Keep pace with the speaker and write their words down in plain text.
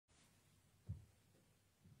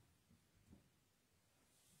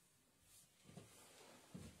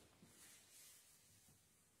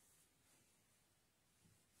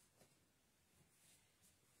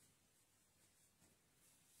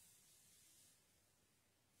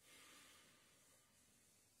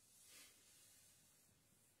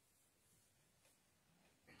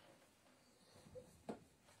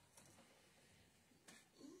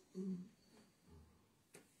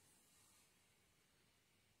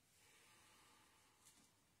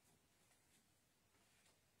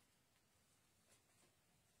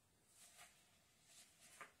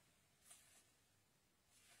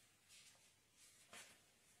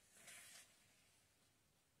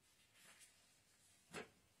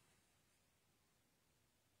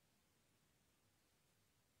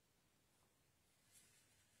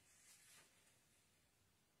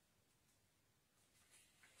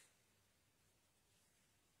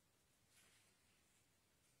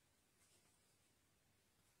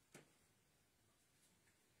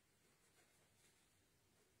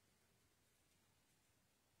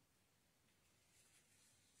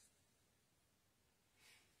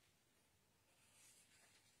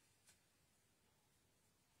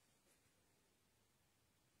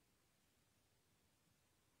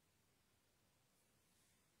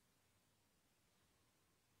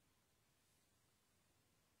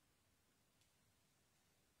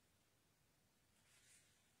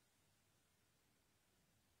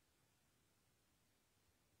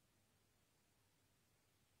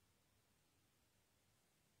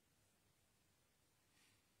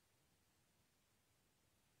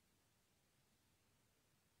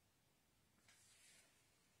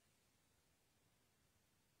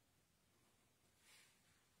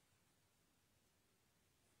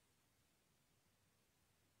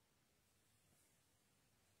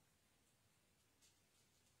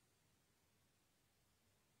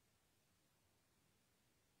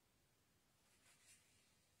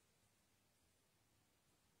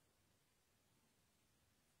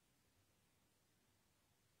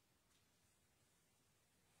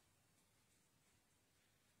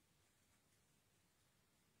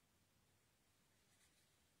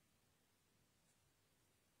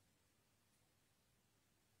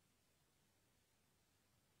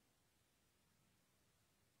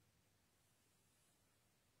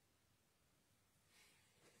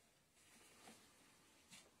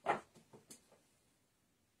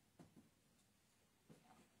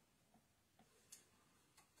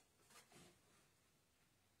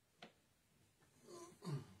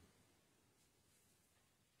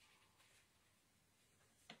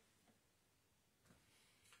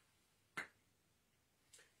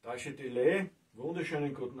Delay.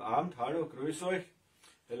 Wunderschönen guten Abend, hallo, grüß euch.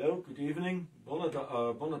 Hello, good evening, buona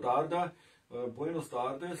tarda, buenos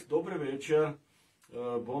tardes, dobre večer,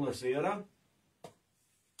 buonasera.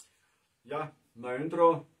 Ja,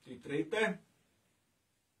 Ngondro, die dritte.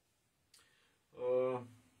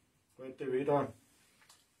 Heute wieder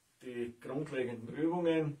die grundlegenden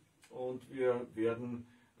Übungen und wir werden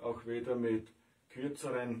auch wieder mit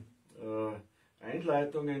kürzeren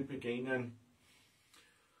Einleitungen beginnen.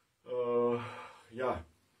 Ja,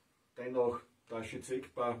 dennoch Tashi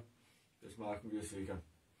Tsikpa, das machen wir sicher.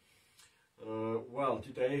 Well,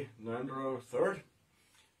 today Ngondro third,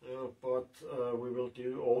 but we will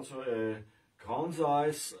do also a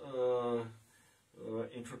concise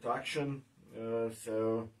introduction,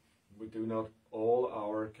 so we do not all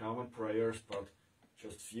our common prayers, but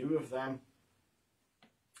just few of them.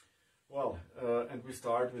 Well, and we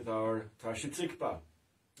start with our Tashi Tsikpa.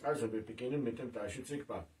 Also, wir beginnen mit dem Tashi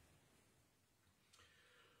Tsikpa.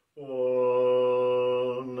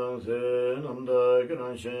 Om Namse Namda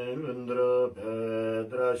Granshin Vindra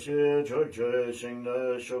Pedrashi Chokche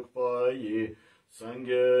Shingda Shokpayi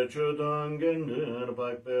Sangye Chudangen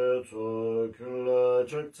Bakpe Tso Kula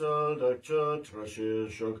Chaktsal Dakcha Trashi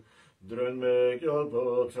Shok Drunmek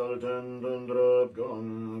Yalpo Tsalten Dundrab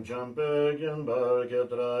Gong Champek Yanbar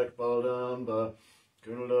Ketrak Paldamba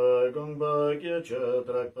Kunla Gongbak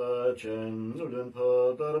Yachatrak Pachen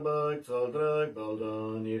Nulinpa Darbak Tsaldrak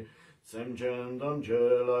Baldani Semchen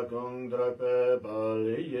Damchela Gong Drakpe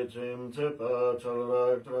Bali Yitzim Tepa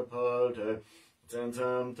Tsalrak Trapalte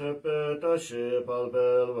Zensam Tepe Tashi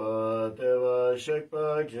Palbelva Deva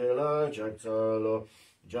Shekpa Kela Chaktsalo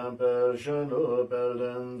Jampel Shanu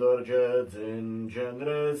Belden Dorje Zin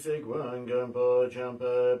Gendre Sigwan Gampo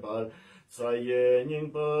Champe Bal Saye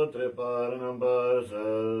Ningpo Trepar Nambar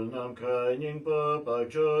Zel Namkai Ningpo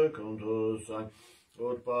Pakcho Kuntusan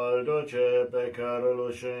Utpal Doce Pekar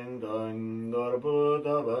Lushing Dang Norbu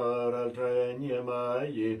Davar Altrenye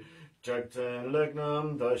Mayi Chakten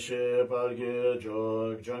Leknam Tashi Palgi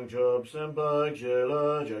Jok Jangchop Sempak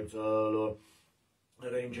Jela Jaksalo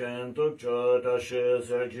Ringen Tukcho Tashi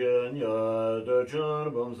Sergien Ya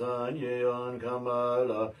Dochun Bumsan Yeon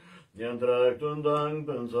Kamala Yentrak Tundang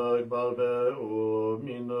Pensak Balbe U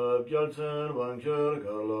Minub Yaltsen Wankir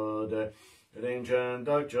Kalode Ringen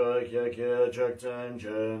Takchak Yeke Chakten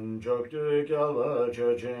Chen Choktuk Yalva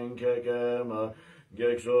Chachin Kekema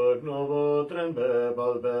Geksok Novo Trenbe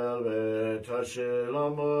Balbelve Tashi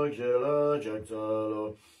Lamo Kila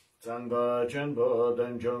Jaksalo Zangba Chenpo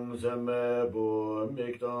Denjung Semme Bu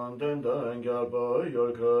Mikton Dendang Gyalpo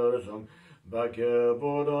Yolkursung Bakke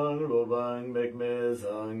Bodang Lubang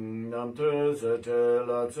Mekmezang Namte Sete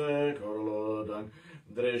Latse Korlodang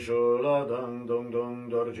Dreshu Ladang Dung Dung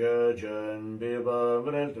Dorje Jen Biba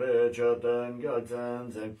Mreltre Chaten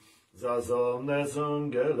Galtenzeng Zasom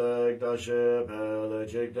Nesum Gelek Dashe Pele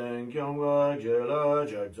Chikten Kyongwa Jela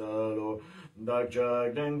Jakzalo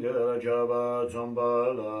Dakchak Dengel Java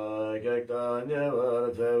Zombala Gekta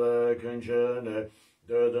Never Teve Kunchene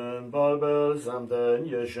Döden Balbel Samten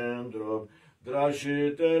Yeshendrop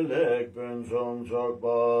Drashi Telek Benzom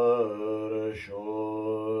Zokbar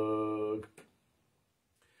Shok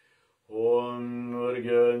Hon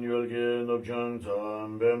Urgen Yulgin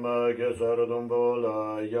Ngak'chang Bema Kesar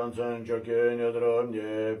Dombola Yansen Chokin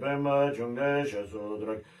Yadramye Bema Chungde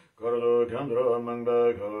Shesodrak Kardo Kandro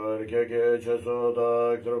Mangbakar Keke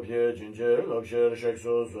Chesodak Tropye Chinche Lakshir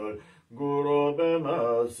Sheksosol Guru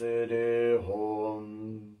Bema Sidi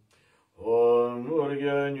Hon Hon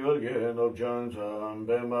Urgen Yulgin Ngak'chang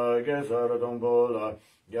Bema Kesar Dombola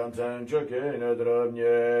Yansen Chokin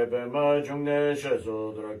Yadramye Bema Chungde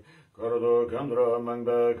Shesodrak Kardo Kandro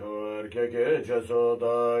Mangbakar Keke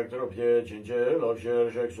Chesodak Tropye Chinche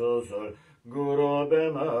Lakshir Sheksosol Guru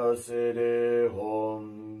Bema Sidi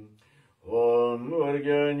Hon Hon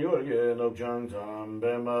Urgen Yulgin Ngak'chang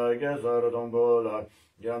Bema Kesar Dombola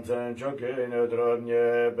Yansen Chokin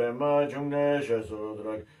Yadramye Bema Chungne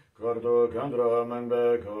Shesodrak Kardo Kandro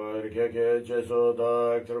Mangbakar Keke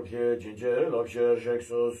Chesodak Tropye Chinche Lakshir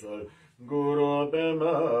Sheksosol Guru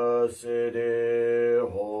Bema Sidi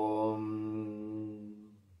Hom.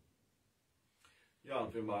 Ja,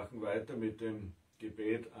 und wir machen weiter mit dem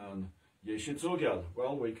Gebet an Yeshe Tsogyal.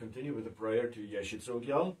 Well, we continue with the prayer to Yeshe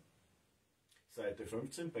Tsogyal. Seite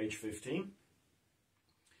 15, page 15.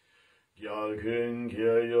 Gyal Kun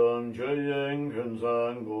Kyeyon Choyeng Kun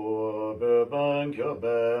Sang Bo Beban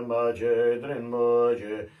Kyobe Maje Drin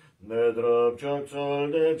Moje Nedrop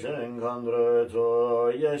Choksol De Cheng Kandre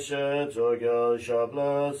To Yeshe Tsogyal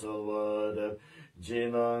Shabla Salvadeb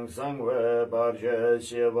Jinang Sangwe Barje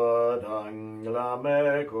Shiva Dang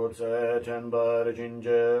Lame Kutse Tenbar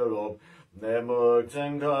Jinje Lop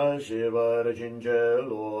Ngak'chang Shivar Jinje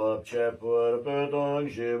Lop Chepur Bedong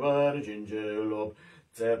Shivar Jinje Lop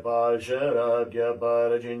Tsepal Sherab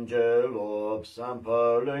Yapar Jinje Lop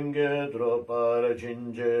Sampal Ngedro Par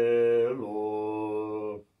Jinje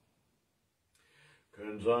Lop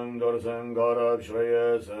Kunzang Dorsang Garab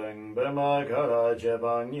Shreyesang Bema Kara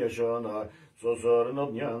Chebang Yeshona Sosor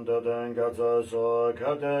Nobnyanta Dengatsa So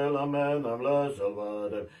Katela Menamla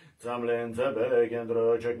Salvade Samlin Zebek and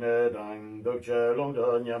Rochekne Dang Dukche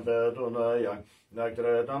Longda Nyampe Tunayang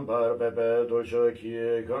Naktre Tampar Pepe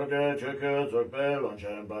Dulshaki Korge Cheke Zokpe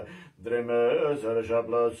Lonchemba Drime Ser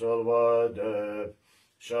Shapla Salvade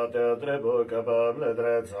Shate Trebu Kapable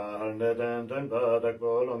Dretzal Neden Tenpa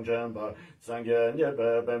Dakpo Lonchemba Sangye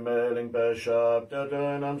Nyepe Pemeling Peshap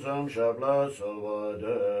Tetunam Sam Shapla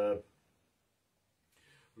Salvade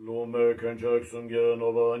Lume Kenchak Sungye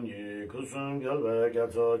Novani Kusum Galve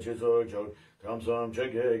Gatsa Chizok Chok Kamsam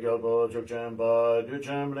Cheke Galpo Chukchemba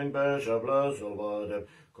Duchem Ling Peshabla Solvade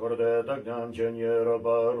Korde Taknam Chenye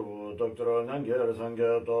Rabaru Doktor Nanger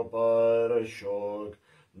Sange Topar Shok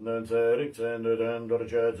Nenserik Zenduden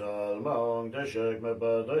Dorchezal Maong Teshek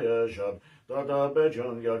Mepata Yeshab Tata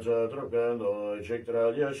Bechun Gatsa Trokeno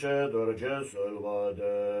Chiktral Yeshe Dorche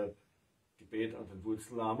Solvade Gebet an den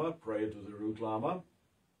Wurzellama, Prayer to the Root Lama.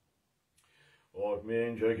 Och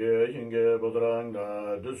min cheke inge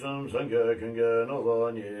bodrangda dusum sange kunge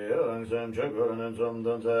novani angsem chekuren som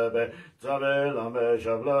dansabe zabe lambe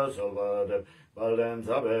shabla salvade balden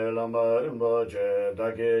zabe lambarin boche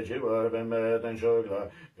dake chivar bemeten shogla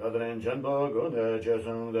kadren chenbo gune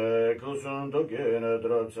chesung de kusum tukine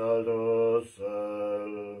dropsal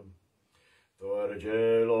dosal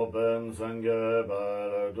Torje lopen sange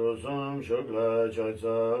bala dusum shogla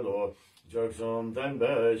chaitsalo Jaksum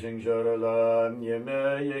tenbe shingsharalam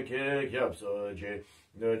yeme yeke kyapsoji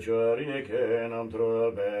Nechur yeke nam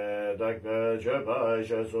trobe dakbe chepa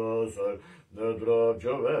shesosol Nedrop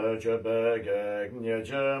chove chepe kek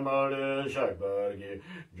nyeche mali shakbargi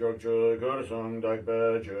Jokchu kursung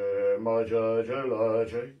dakbe che maja chela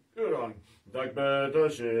che kurang Dakbe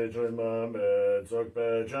tashi chimame tsokbe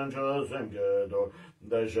chancho semgedo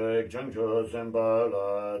Deshek chancho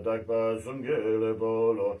sembala dakba sungile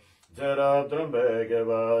bolo Zera Drambe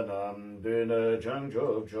Gevanam Düne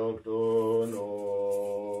Changchok Choktuno.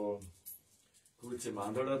 Kurze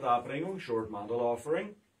Mandala-Darbringung, Short Mandala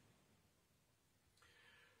Offering.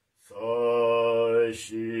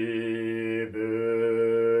 Sashi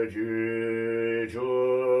Böji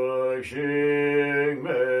Chok Shing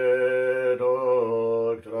Me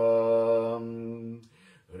Doktram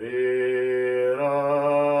Rira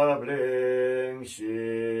Bling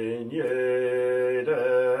Shin Ye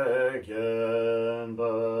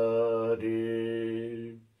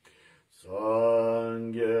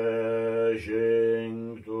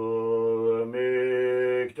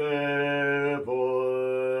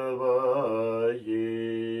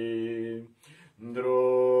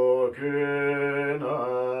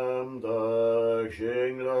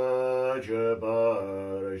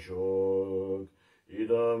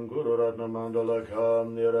Idam Guru Ratna Mandala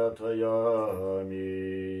Kam Niratayami.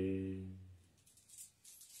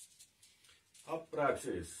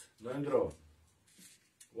 Praxis, Ngondro.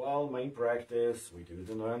 Well, main practice, we do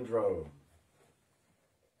the Ngondro.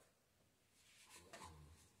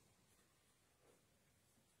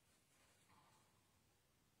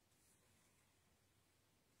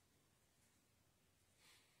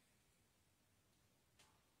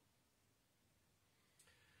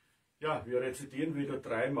 Ja, wir rezitieren wieder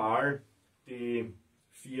dreimal die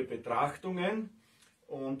 4 Betrachtungen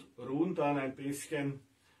und ruhen dann ein bisschen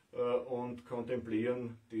und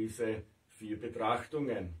kontemplieren diese 4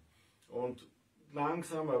 Betrachtungen. Und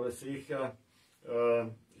langsam, aber sicher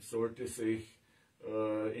sollte sich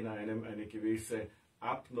in einem eine gewisse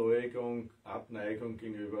Abneigung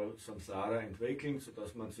gegenüber Samsara entwickeln,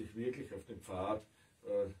 sodass man sich wirklich auf den Pfad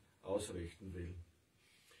ausrichten will.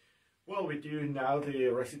 Well, we do now the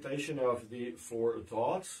recitation of the 4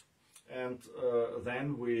 thoughts, and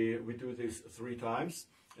then we do this 3 times,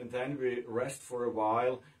 and then we rest for a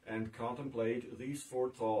while and contemplate these 4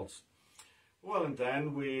 thoughts. Well, and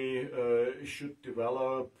then we should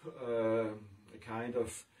develop a kind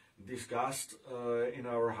of disgust in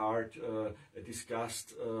our heart, a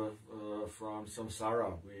disgust from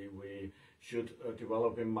samsara. We should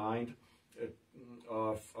develop a mind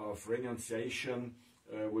of renunciation.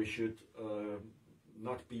 We should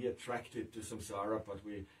not be attracted to samsara, but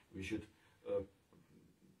we should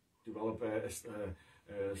develop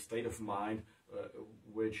state of mind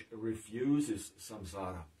which refuses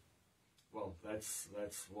samsara. Well, that's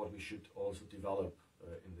what we should also develop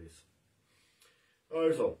in this.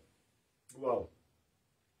 Also, well,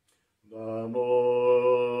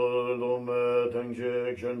 Namo Lume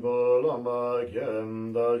Tengjik Shenpo Lama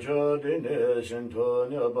Kem Dalcha Dine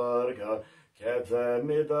Shentonya Barka Ketse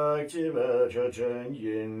Midak Chive Chechen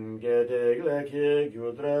Yin Gedek Leki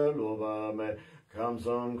Gyudre Lubame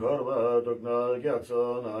Kamsum Korba Duknal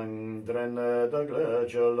Gyatson Ang Drenne Dagle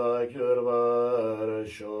Chola Kyurvar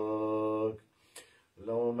Shok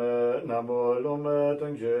Lume Namo Lume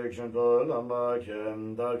Tengjik Shenpo Lama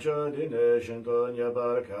Kem Dalcha Dine Shentonya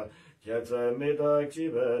Barka Ketse Midak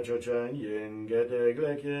Chive Chechen Yin Gedek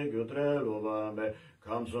Leki Gyudre Lubame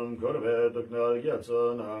Kamsum Korbe Duknal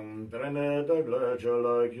Gyatson Ang Drenne Dagle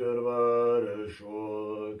Chola Kyurvar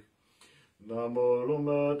Shok Namo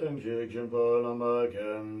Lume Tengjik Shenpo Lama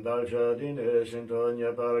Kem Dalcha Dine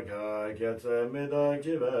Shentonya Barka Ketse Midak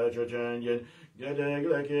Chive Chechen Yin Gedek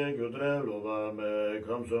Leki Gyudre Lubame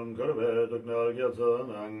Kamsum Korbe Duknal Gyatson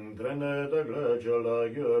Ang Drenne Dagle Chola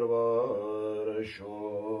Kyurvar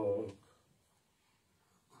Shok.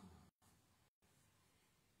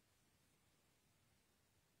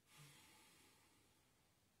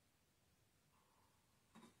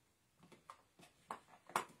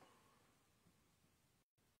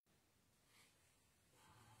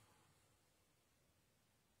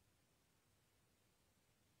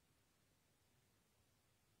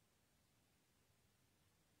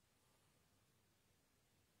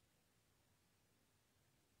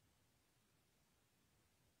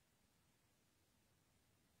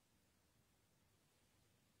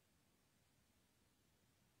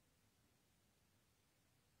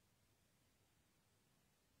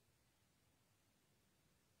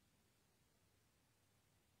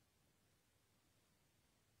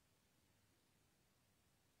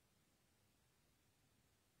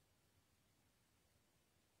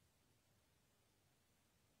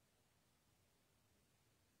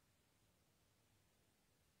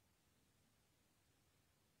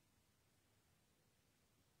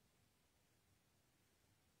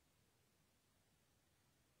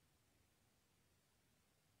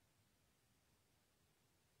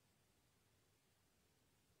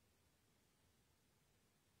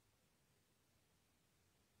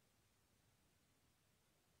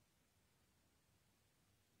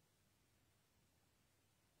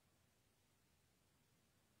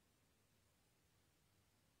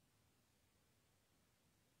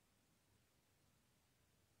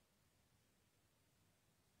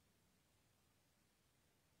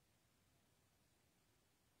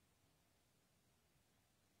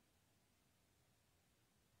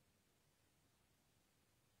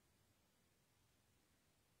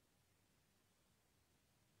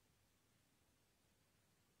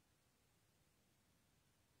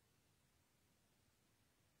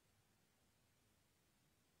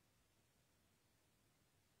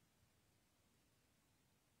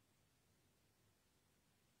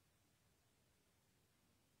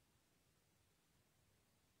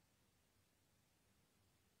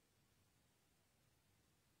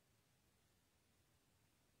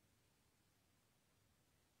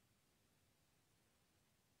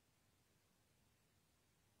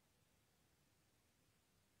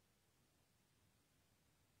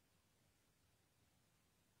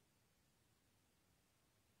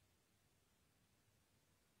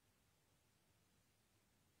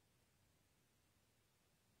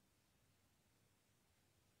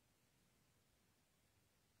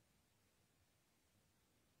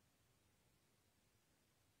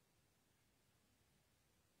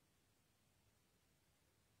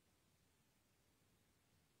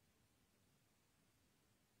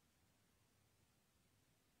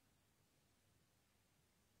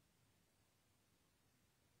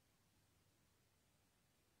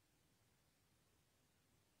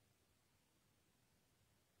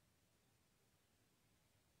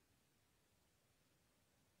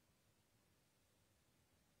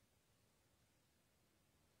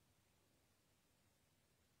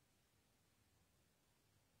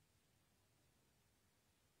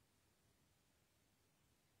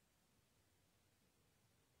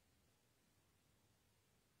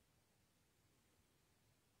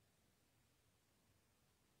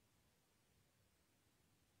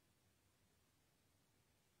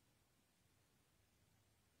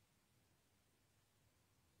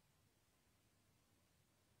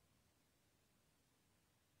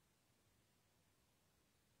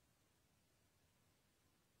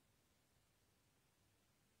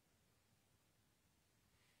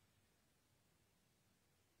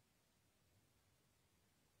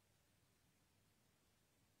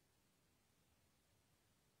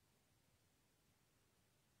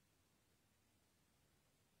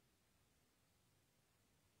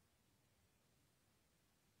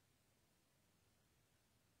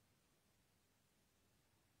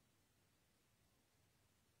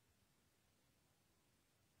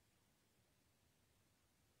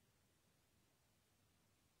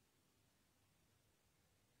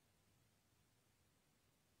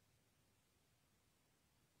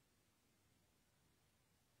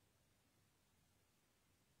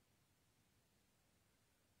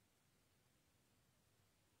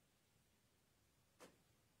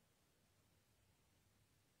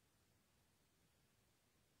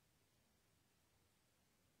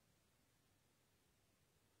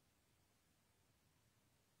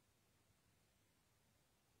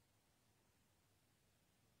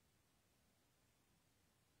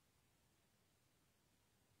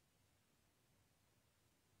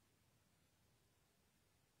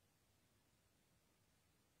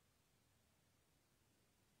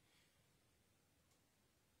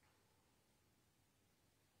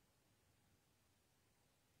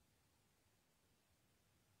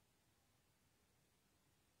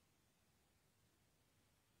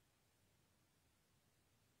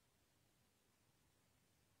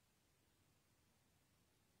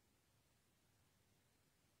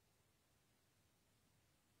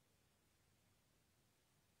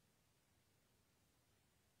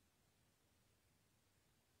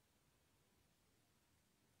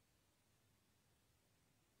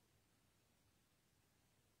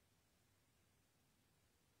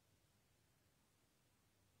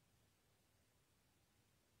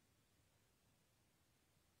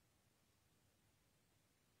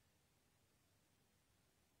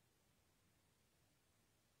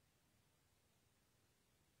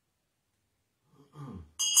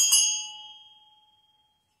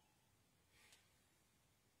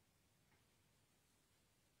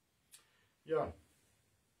 Ja,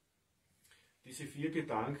 diese 4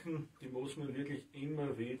 Gedanken, die muss man wirklich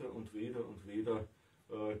immer wieder und wieder und wieder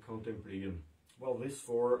kontemplieren. Well, these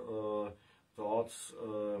 4 thoughts,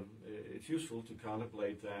 it's useful to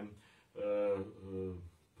contemplate them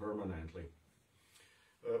permanently.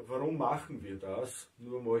 Warum machen wir das?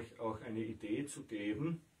 Nur um euch auch eine Idee zu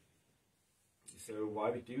geben. So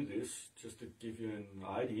why we do this, just to give you an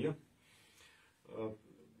idea.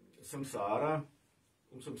 Samsara,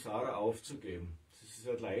 um Samsara aufzugeben. Das ist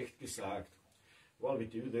halt leicht gesagt. Well, we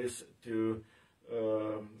do this to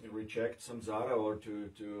reject samsara or to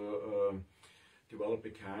develop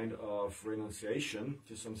a kind of renunciation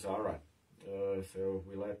to samsara. So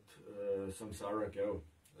we let samsara go.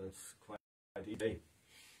 That's quite easy.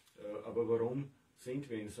 Aber warum sind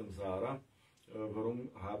wir in Samsara?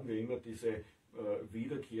 Warum haben wir immer diese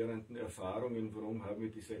wiederkehrenden Erfahrungen? Warum haben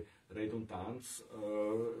wir diese Redundanz?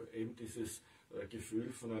 Eben dieses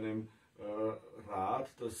Gefühl von einem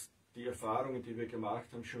Rad, dass die Erfahrungen, die wir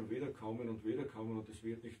gemacht haben, schon wiederkommen und es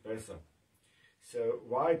wird nicht besser. So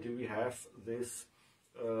why do we have this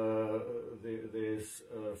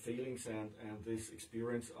feelings and this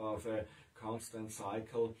experience of a constant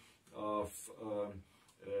cycle of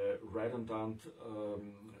redundant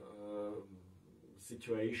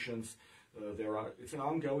situations? It's an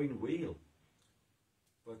ongoing wheel.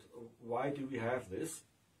 But why do we have this?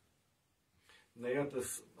 Naja,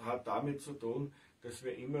 das hat damit zu tun, dass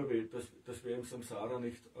wir dass wir im Samsara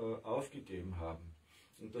nicht aufgegeben haben.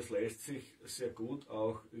 Und das lässt sich sehr gut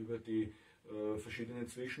auch über die verschiedenen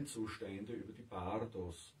Zwischenzustände, über die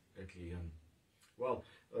Bardos erklären. Well,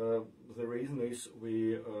 the reason is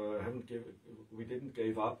we didn't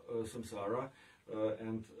give up samsara,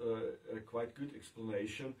 and a quite good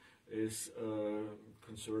explanation is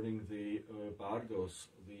concerning the bardos,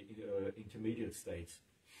 the intermediate states.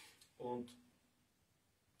 Und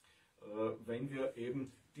wenn wir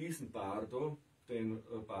eben diesen Bardo, den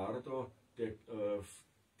Bardo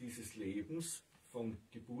dieses Lebens von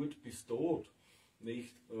Geburt bis Tod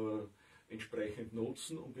nicht entsprechend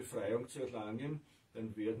nutzen, um Befreiung zu erlangen,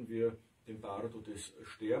 dann werden wir den Bardo des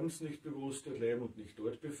Sterbens nicht bewusst erleben und nicht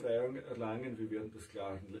dort Befreiung erlangen. Wir werden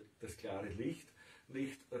das klare Licht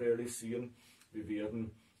nicht realisieren. Wir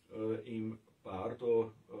werden im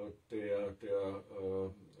Bardo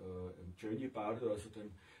Journey Bardo, also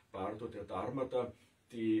dem Bardo der Dharmata,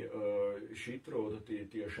 die Shitra oder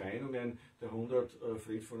die Erscheinungen der 100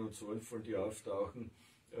 friedvollen und sorgenvollen, die auftauchen,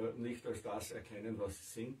 nicht als das erkennen, was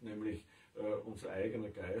sie sind, nämlich unser eigener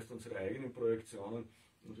Geist, unsere eigenen Projektionen,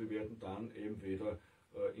 und wir werden dann eben wieder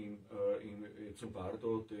zum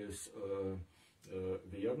Bardo des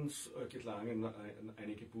Werdens gelangen,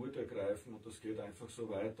 eine Geburt ergreifen, und das geht einfach so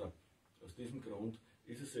weiter. Aus diesem Grund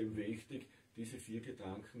ist es eben wichtig, diese 4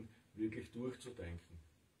 Gedanken wirklich durchzudenken.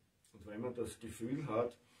 Und wenn man das Gefühl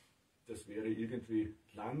hat, das wäre irgendwie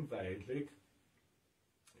langweilig,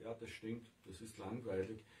 ja, das stimmt, das ist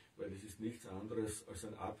langweilig, weil es ist nichts anderes als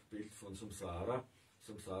ein Abbild von Samsara.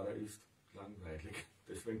 Samsara ist langweilig.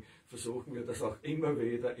 Deswegen versuchen wir das auch immer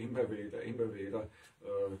wieder.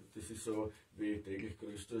 Das ist so wie täglich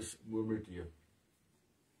grüßtes Murmeltier.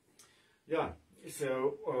 Ja,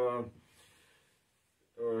 so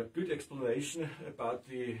good explanation about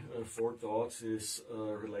the 4 thoughts is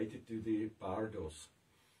related to the bardos.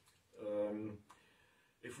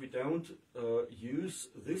 If we don't use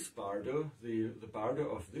this bardo, the bardo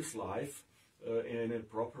of this life, in a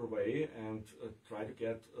proper way and try to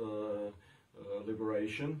get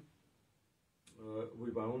liberation,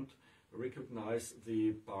 we won't recognize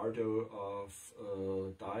the bardo of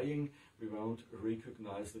dying, we won't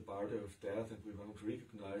recognize the bardo of death, and we won't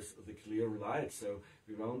recognize the clear light. So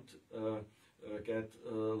we won't get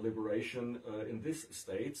liberation in these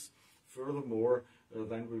states. Furthermore,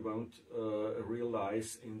 then we won't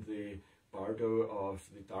realize in the bardo of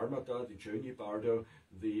the Dharmata, the journey bardo,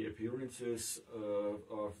 the appearances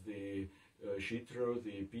of the Shitra,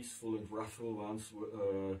 the peaceful and wrathful ones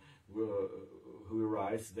who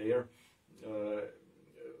arise there.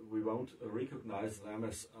 We won't recognize them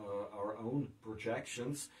as our own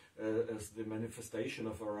projections, as the manifestation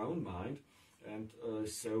of our own mind. And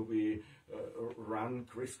so we run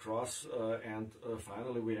crisscross, and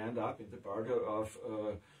finally we end up in the bardo of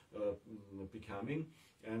becoming,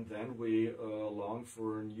 and then we long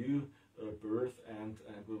for a new birth, and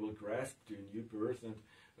we will grasp to a new birth, and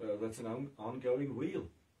that's an ongoing wheel.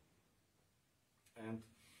 And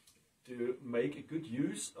to make a good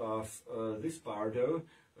use of this bardo,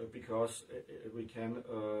 because we can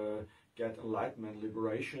get enlightenment,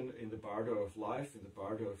 liberation in the bardo of life, in the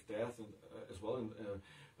bardo of death, and as well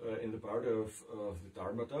in the bardo of the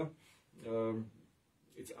Dharmata.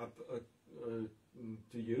 It's up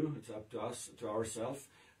to you, it's up to us, to ourselves,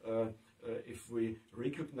 if we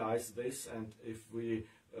recognize this and if we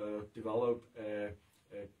develop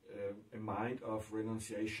a mind of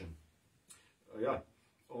renunciation. Ja,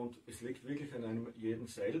 und es liegt wirklich an einem jeden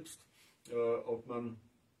selbst, ob man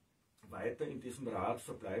weiter in diesem Rad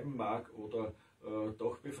verbleiben mag oder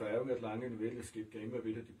doch Befreiung erlangen will. Es gibt ja immer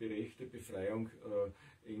wieder die berechte Befreiung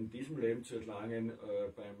in diesem Leben zu erlangen,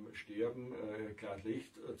 beim Sterben klar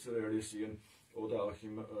Licht zu realisieren oder auch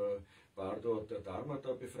im Bardo der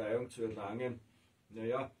Dharmata Befreiung zu erlangen.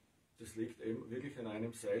 Naja, das liegt eben wirklich an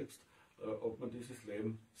einem selbst, ob man dieses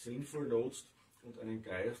Leben sinnvoll nutzt und einen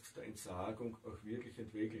Geist der Entsagung auch wirklich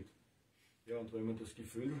entwickelt. Ja, und wenn man das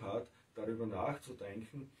Gefühl hat, darüber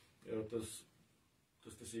nachzudenken, dass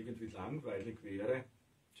das irgendwie langweilig wäre,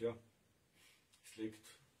 tja, es liegt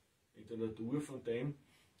in der Natur von dem,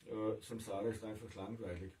 Samsara ist einfach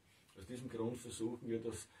langweilig. Aus diesem Grund versuchen wir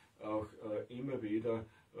das auch immer wieder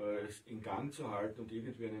in Gang zu halten und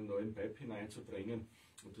irgendwie einen neuen Pep hineinzubringen.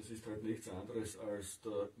 Und das ist halt nichts anderes als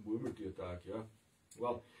der Murmeltiertag. Ja?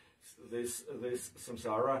 Well, this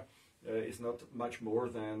Samsara is not much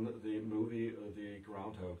more than the movie The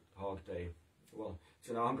Groundhog Day. Well, it's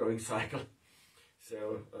an ongoing cycle.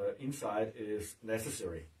 So insight is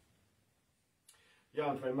necessary.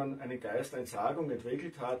 Ja, und wenn man einen Geist der Entsagung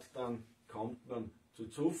entwickelt hat, dann kommt man zur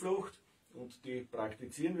Zuflucht und die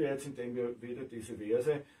praktizieren wir jetzt, indem wir wieder diese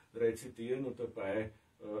Verse rezitieren und dabei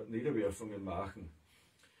Niederwerfungen machen.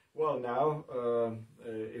 Well, now,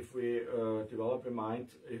 if we develop a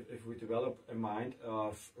mind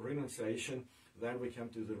of renunciation, then we come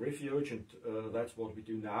to the refuge, and that's what we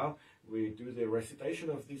do now. We do the recitation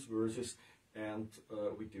of these verses, and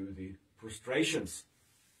we do the prostrations.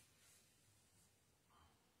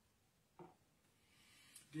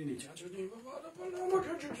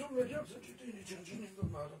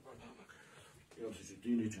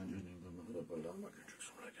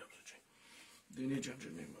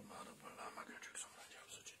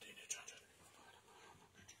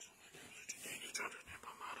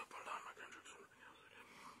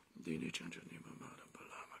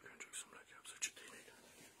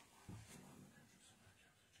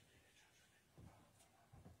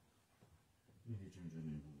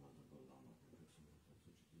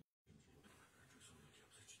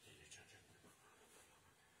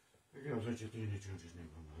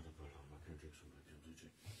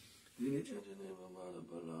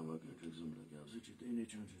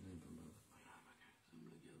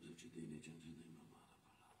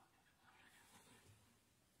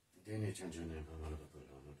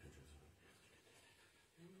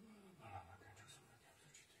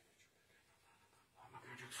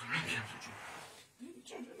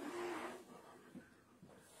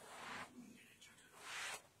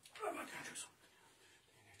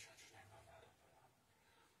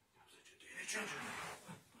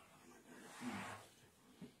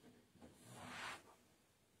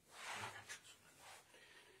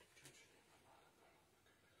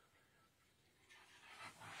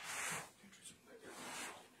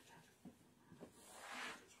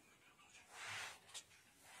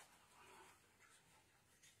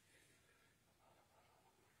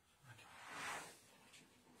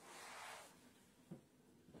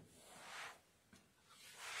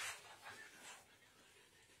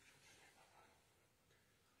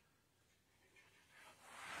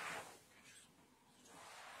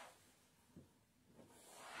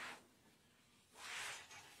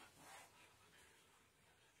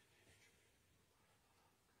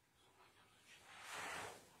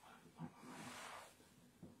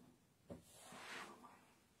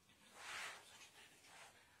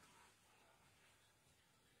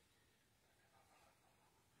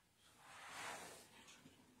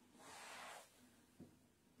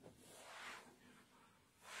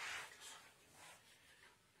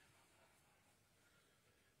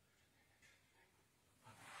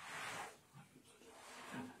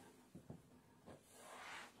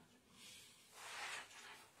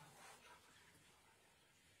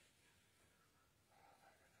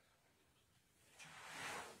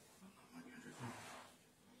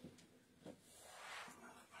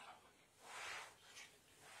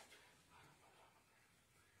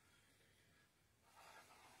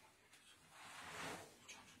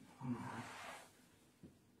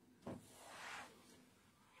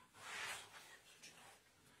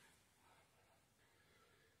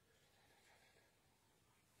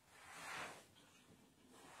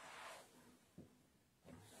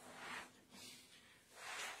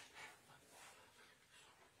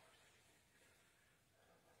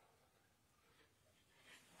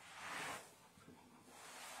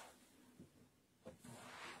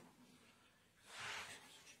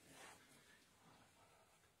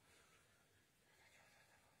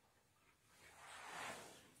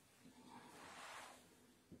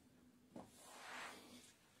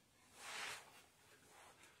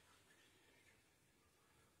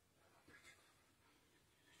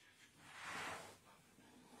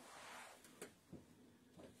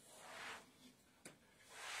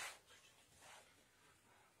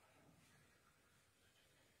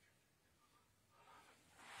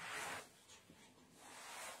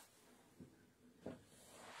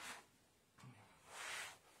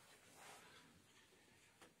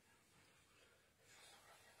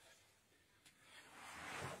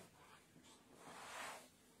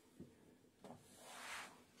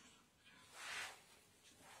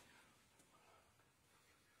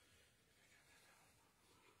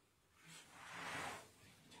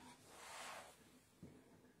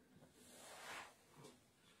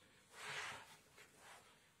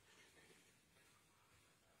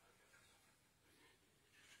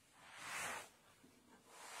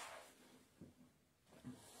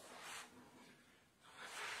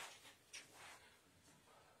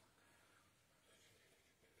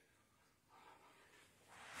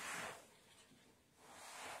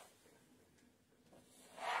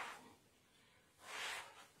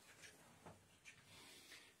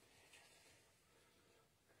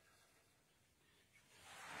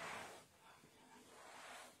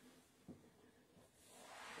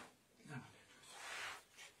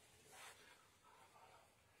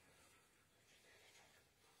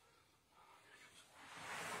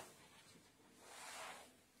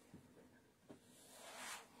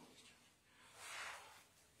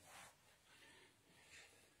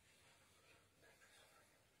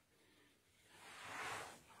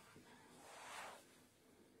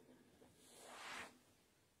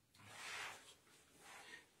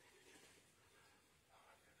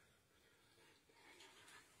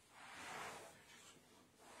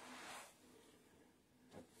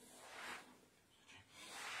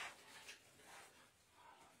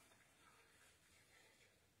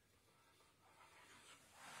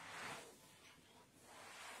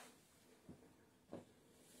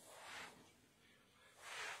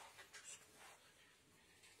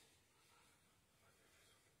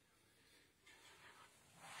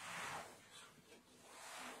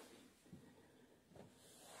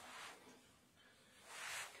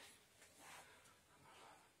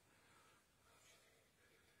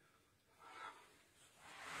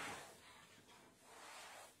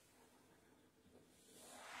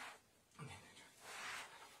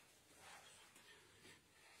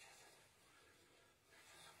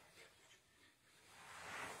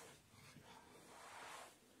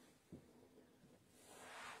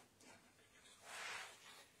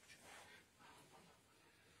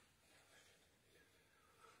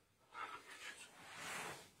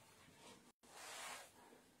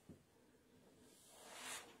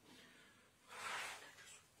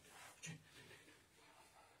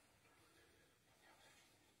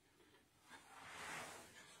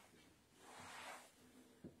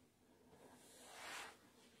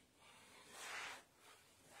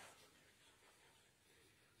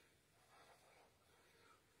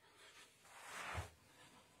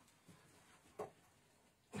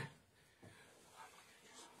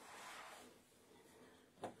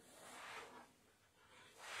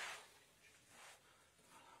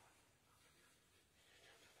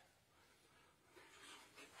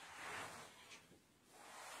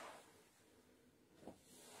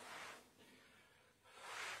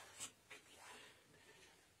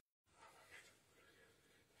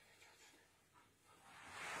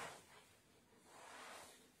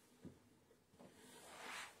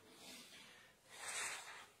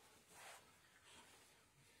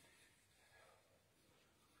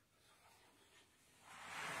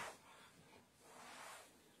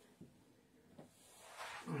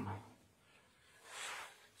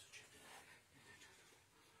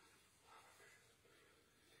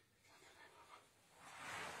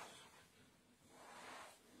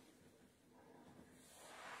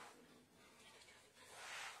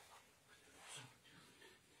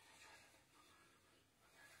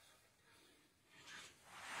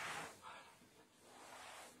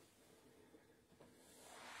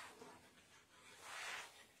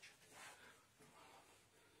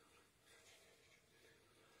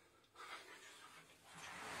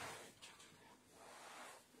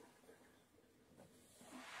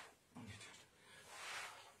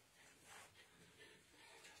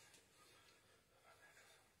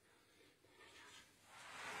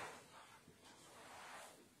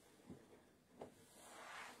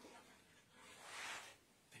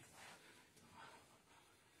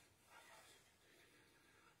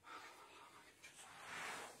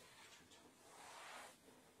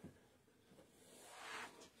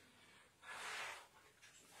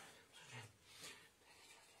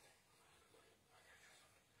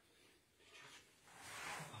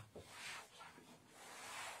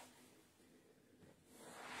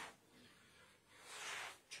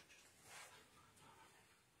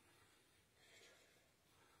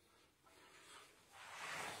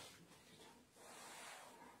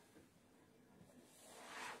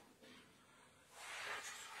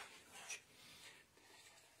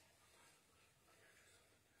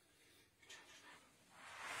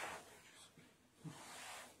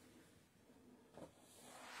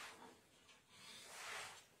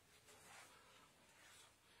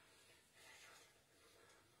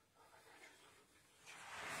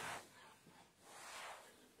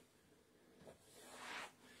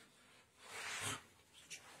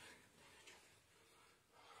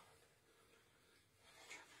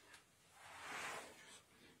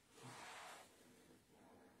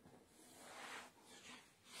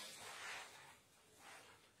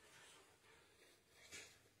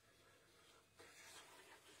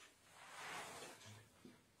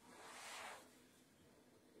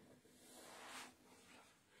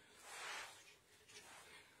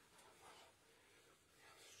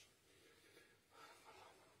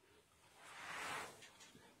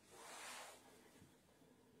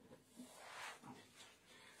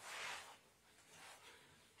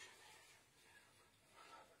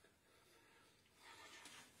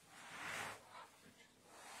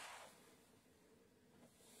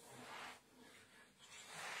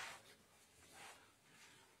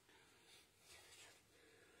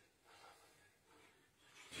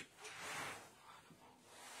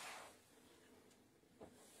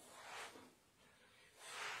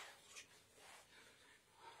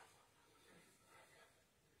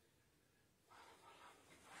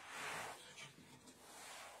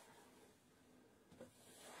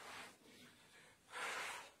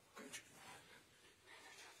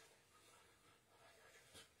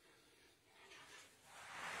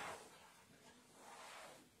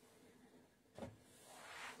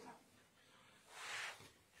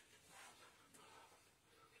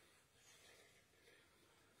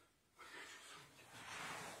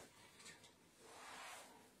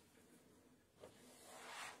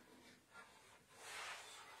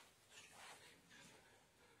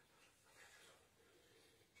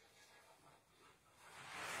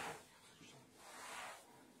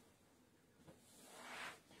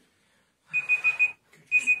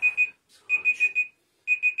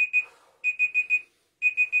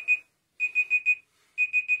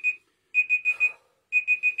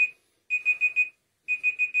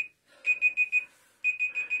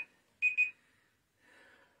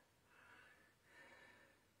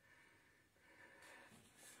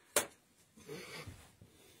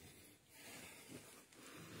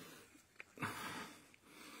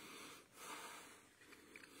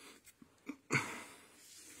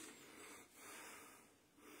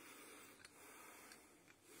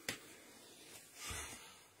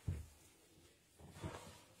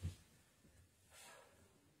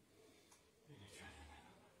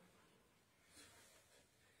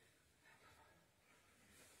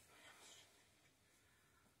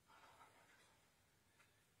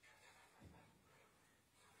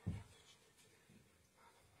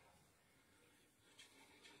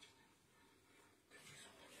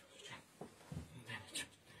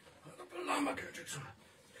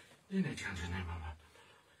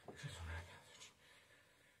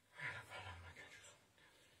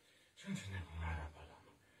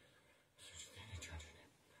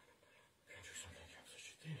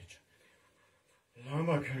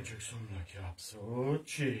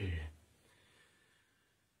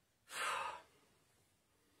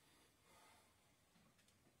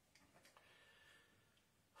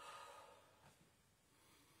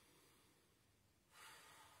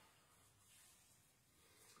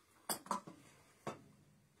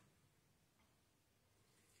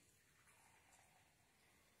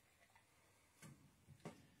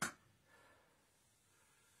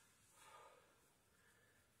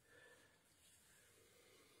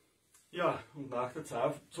 Ja, und nach der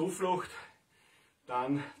Zuflucht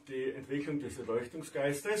dann die Entwicklung des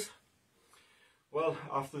Erleuchtungsgeistes. Well,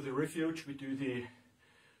 after the refuge we do the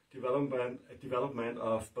development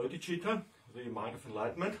of Bodhicitta, the mind of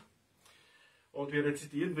enlightenment. Und wir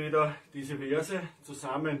rezitieren wieder diese Verse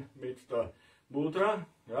zusammen mit der Mudra,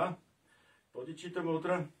 ja, Bodhicitta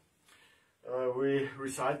Mudra. We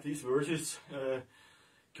recite these verses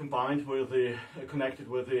combined with the, connected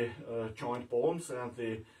with the joint palms and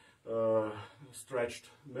the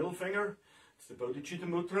stretched middle finger. It's the Bodhicitta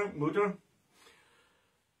Mudra.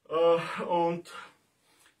 Und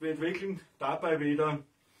wir entwickeln dabei wieder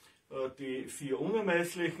die 4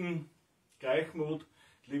 unermesslichen: Gleichmut,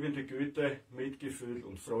 liebende Güte, Mitgefühl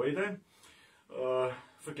und Freude.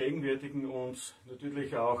 Vergegenwärtigen uns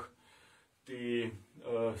natürlich auch die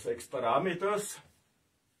 6 Parameters.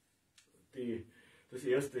 Das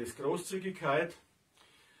erste ist Großzügigkeit.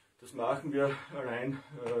 Das machen wir allein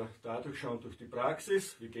dadurch schon durch die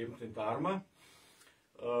Praxis. Wir geben den Dharma.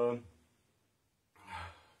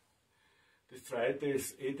 Das zweite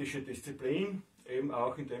ist ethische Disziplin, eben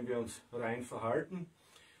auch indem wir uns rein verhalten.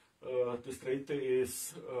 Das dritte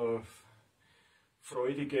ist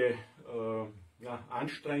freudige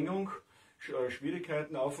Anstrengung,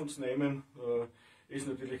 Schwierigkeiten auf uns nehmen, ist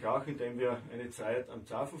natürlich auch, indem wir eine Zeit am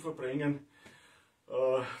Zapfen verbringen.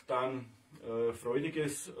 Dann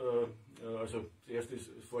freudiges, also das erste ist,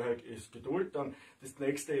 vorher ist Geduld, dann das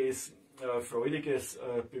nächste ist freudiges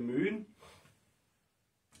Bemühen,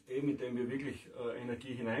 eben indem wir wirklich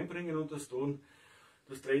Energie hineinbringen und das tun.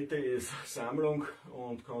 Das dritte ist Sammlung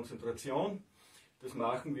und Konzentration. Das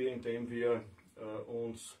machen wir, indem wir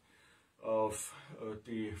uns auf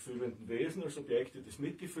die fühlenden Wesen als Objekte des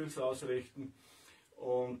Mitgefühls ausrichten.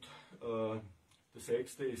 Und das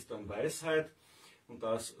sechste ist dann Weisheit. Und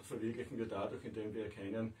das verwirklichen wir dadurch, indem wir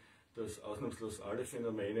erkennen, dass ausnahmslos alle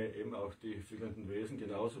Phänomene, eben auch die fühlenden Wesen,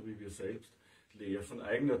 genauso wie wir selbst, leer von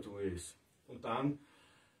Eigennatur ist. Und dann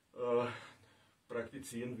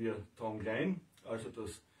praktizieren wir Tonglen, also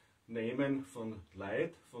das Nehmen von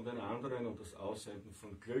Leid von den anderen und das Aussenden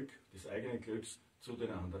von Glück, des eigenen Glücks zu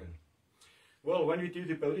den anderen. Well, when we do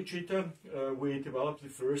the Bodhicitta, we develop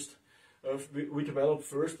first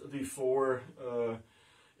the 4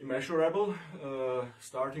 immeasurable,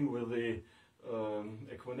 starting with the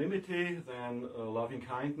equanimity, then loving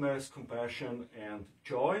kindness, compassion, and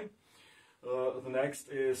joy. The next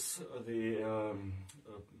is the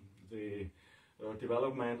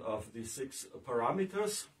development of the 6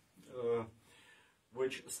 parameters,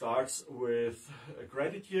 which starts with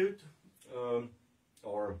gratitude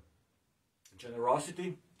or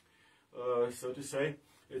generosity, so to say.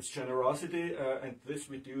 It's generosity, and this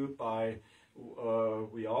we do by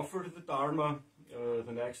we offer the Dharma.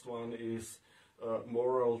 The next one is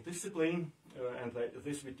moral discipline, and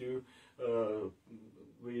this we do.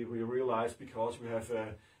 We realize because we have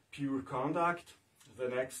a pure conduct.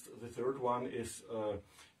 The third one is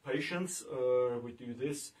patience. We do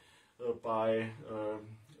this by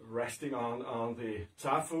resting on the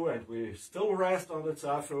zafu, and we still rest on the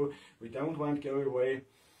zafu. We don't want to go away.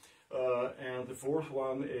 And the fourth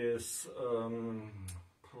one is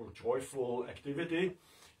joyful activity,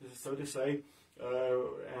 so to say,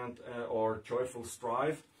 or joyful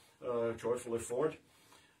strive, joyful effort.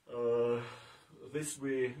 This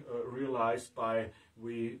we realize by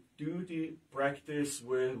we do the practice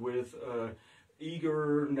with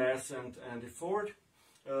eagerness and effort.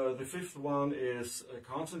 The fifth one is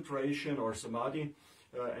concentration or samadhi,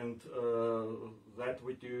 and that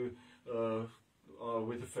we do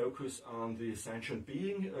with a focus on the sentient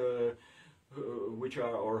being, which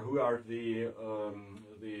are or who are the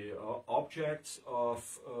objects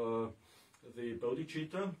of the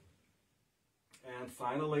bodhicitta. And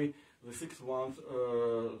finally, the sixth one,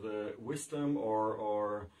 the wisdom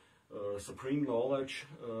or supreme knowledge.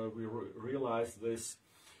 We realize this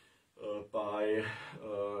by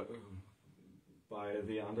by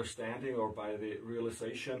the understanding or by the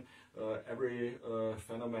realization every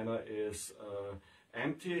phenomena is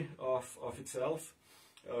empty of itself.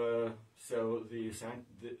 So the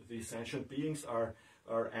sentient beings are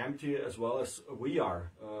empty as well as we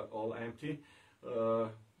are all empty.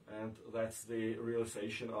 And that's the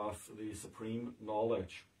realization of the supreme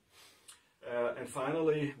knowledge. And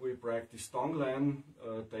finally, we practice Tonglen,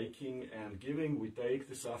 taking and giving. We take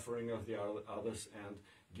the suffering of the others and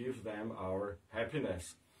give them our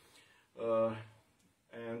happiness.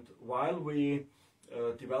 And while we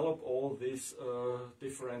develop all these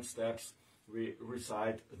different steps, we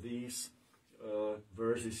recite these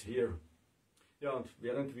verses here. Ja, und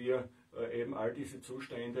während wir eben all diese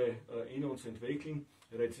Zustände in uns entwickeln,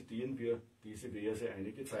 rezitieren wir diese Verse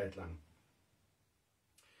einige Zeit lang.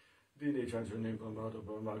 Dini Chanchunim Pamado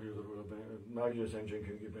Magio Samchen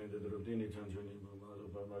King depended of Dini Chanchunim Pamado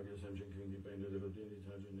Magio Samchen King depended of Dini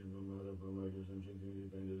Chanchunim Pamado Magio Samchen King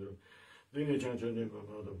depended of Dini Chanchunim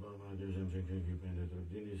Pamado Magio Samchen King depended of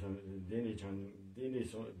Dini Chan Dini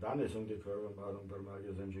Danes on the curve of Madam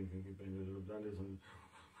Magio Samchen King depended of Danes on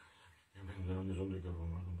the curve of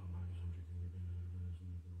Madam.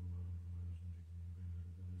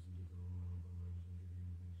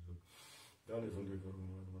 Dann ist unter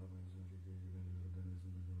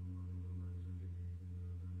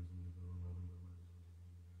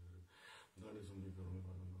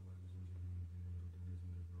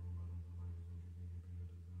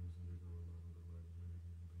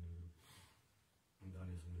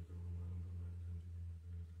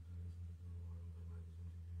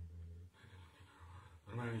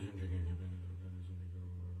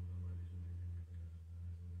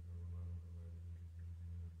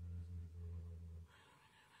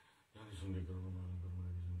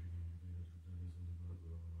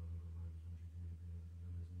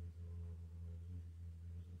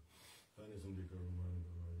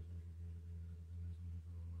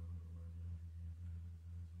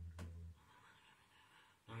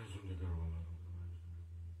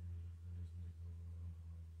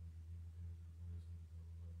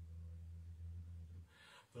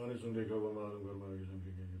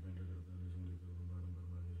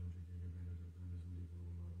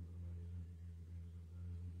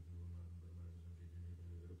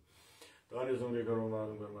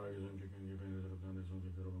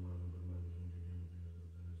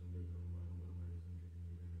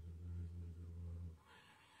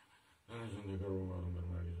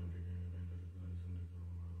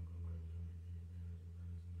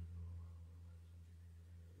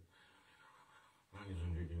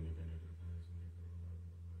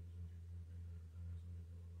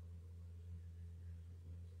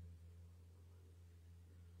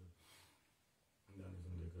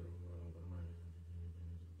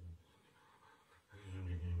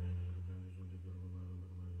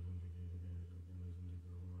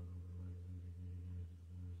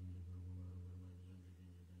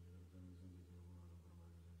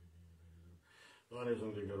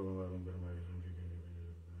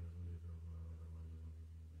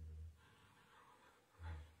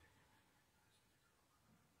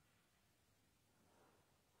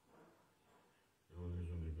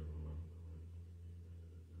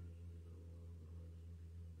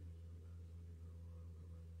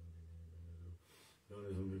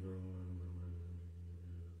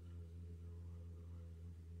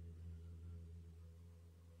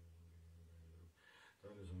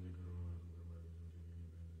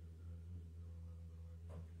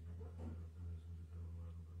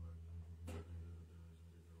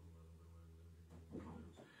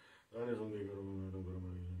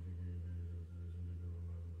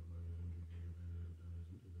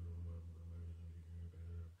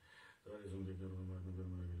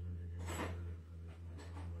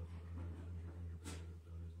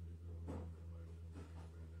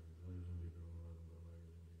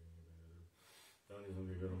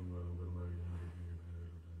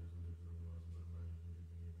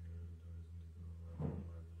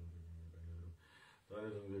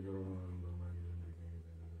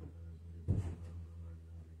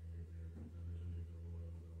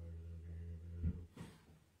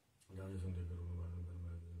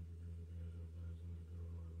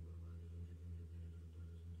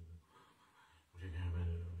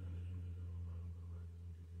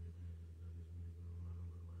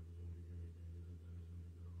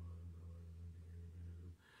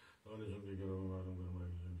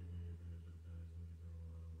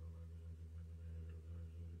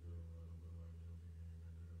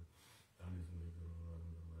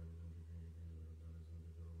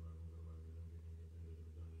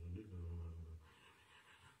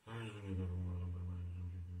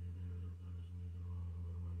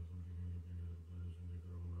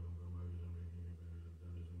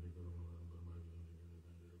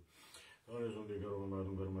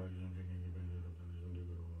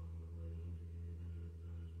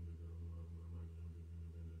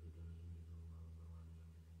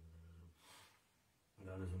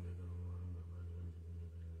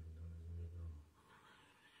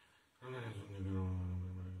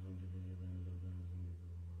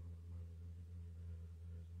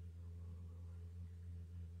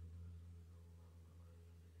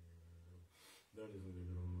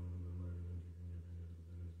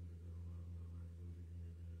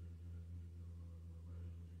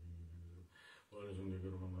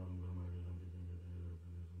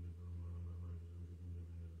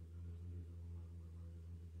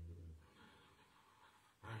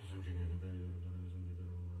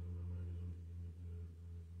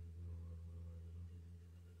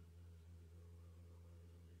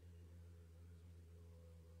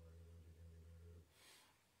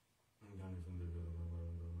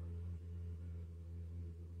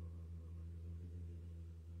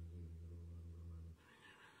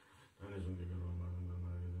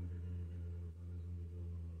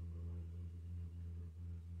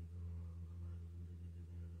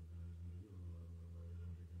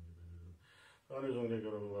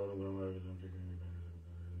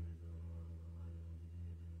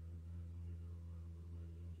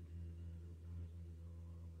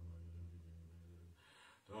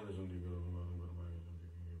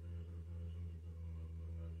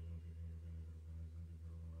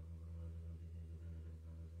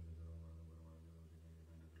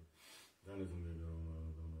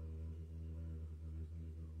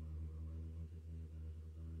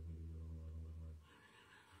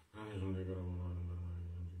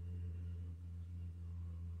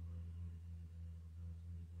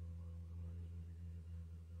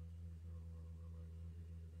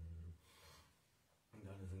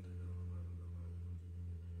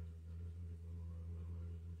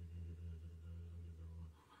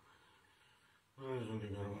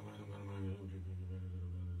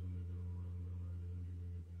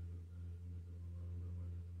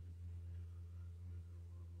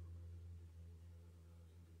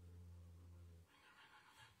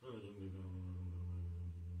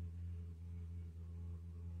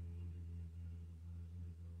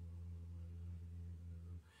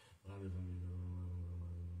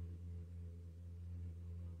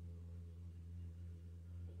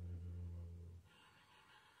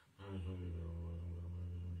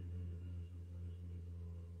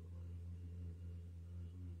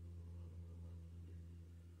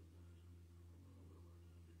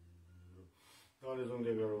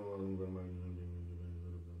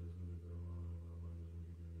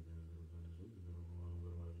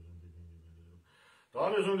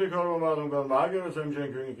Dann ist um die Körpermatung beim Magier, das im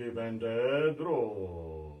Schenken gebende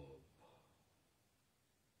Droh.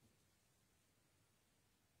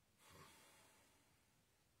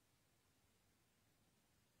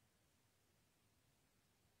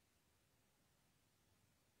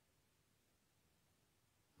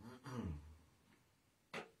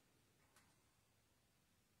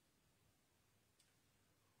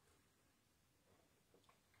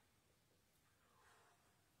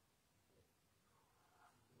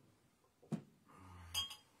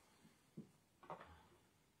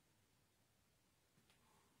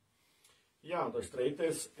 Ja, und als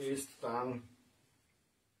drittes ist dann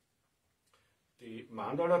die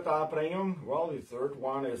Mandala-Darbringung. Well, the third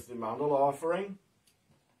one is the Mandala offering.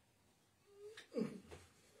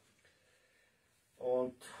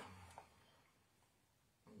 Und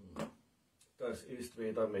das ist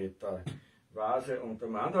wieder mit der Vase und der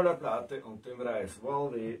Mandala-Platte und dem Reis.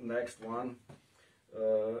 Well, the next one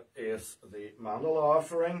is the Mandala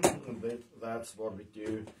offering. And that's what we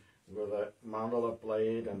do with the mandala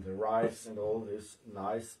plate and the rice and all these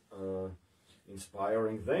nice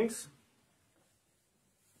inspiring things.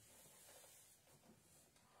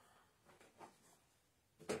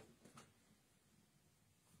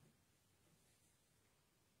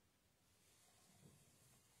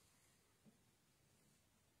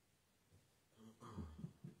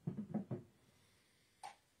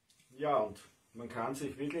 Ja, und man kann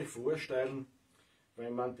sich wirklich vorstellen,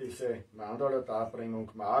 wenn man diese Mandala-Darbringung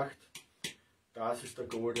macht, das ist der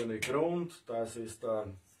goldene Grund, das ist der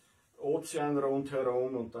Ozean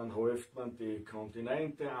rundherum und dann häuft man die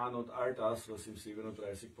Kontinente an und all das, was im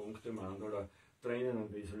 37-Punkte-Mandala drinnen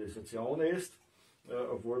in Visualisation ist,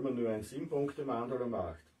 obwohl man nur ein 7-Punkte-Mandala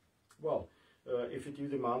macht. Well, if you do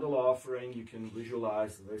the mandala offering, you can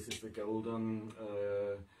visualize this is the golden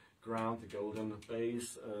ground, the golden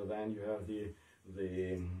base, then you have the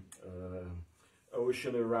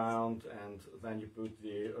ocean around, and then you put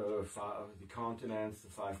the continents, the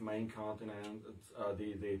 5 main continents,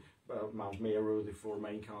 the Mount Meru, the 4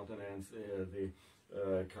 main continents, the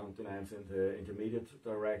continents in the intermediate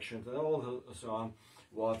direction, and all so on.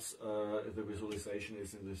 What the visualization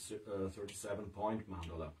is in this 37-point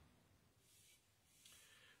mandala.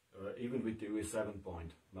 Even we do a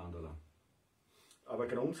 7-point mandala. Aber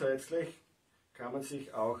grundsätzlich kann man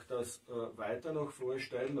sich auch das weiter noch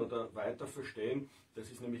vorstellen oder weiter verstehen. Das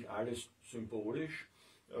ist nämlich alles symbolisch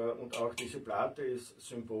und auch diese Platte ist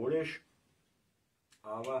symbolisch,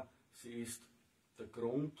 aber sie ist der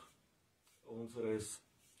Grund unseres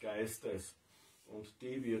Geistes und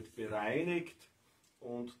die wird bereinigt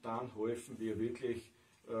und dann häufen wir wirklich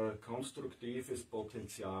konstruktives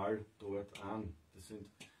Potenzial dort an. Das sind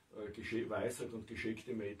Weisheit und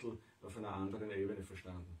geschickte Mittel auf einer anderen Ebene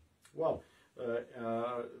verstanden. Well,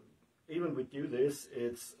 even we do this,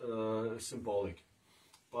 it's symbolic,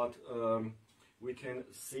 but we can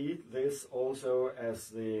see this also as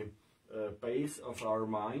the base of our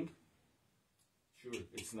mind. Sure,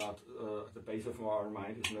 it's not the base of our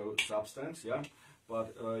mind is no substance, yeah,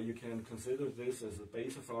 but you can consider this as the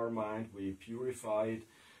base of our mind. We purify it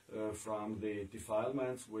from the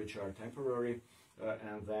defilements which are temporary,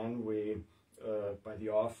 and then we, by the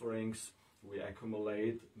offerings, we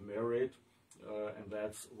accumulate merit. And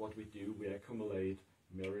that's what we do. We accumulate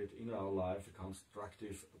merit in our life, a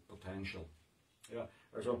constructive potential. Ja,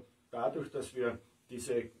 also dadurch, dass wir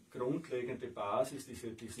diese grundlegende Basis,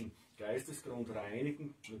 diesen Geistesgrund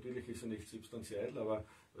reinigen, natürlich ist er nicht substanziell, aber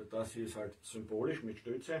das hier ist halt symbolisch mit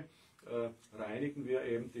Stütze, reinigen wir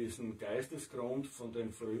eben diesen Geistesgrund von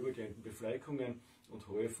den vorübergehenden Befleckungen und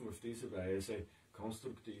häufen auf diese Weise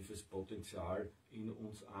konstruktives Potenzial in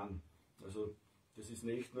uns an. Also das ist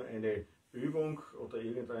nicht nur eine Übung oder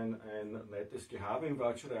irgendein nettes Gehabe im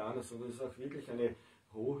Vajrayana, sondern es ist auch wirklich eine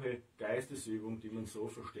hohe Geistesübung, die man so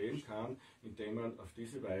verstehen kann, indem man auf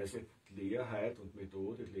diese Weise Lehrheit und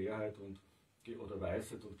Methode, oder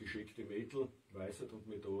Weisheit und geschickte Mittel, Weisheit und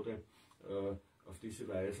Methode auf diese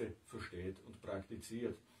Weise versteht und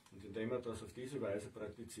praktiziert. Und indem man das auf diese Weise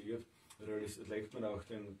praktiziert, legt man auch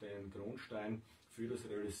den Grundstein für das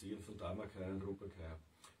Realisieren von Dharmakaya und Rupakaya.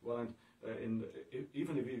 Well, and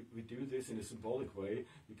even if we do this in a symbolic way,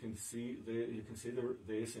 you consider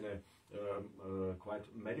this in a quite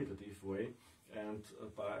meditative way, and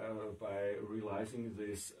by realizing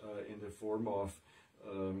this in the form of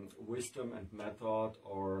wisdom and method,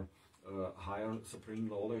 or higher supreme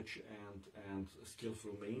knowledge and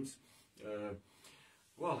skillful means.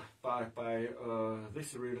 Well, by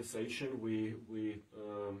this realization, we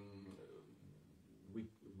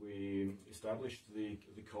established the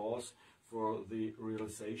cause for the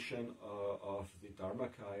realization of the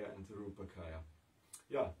Dharmakaya and the Rupakaya.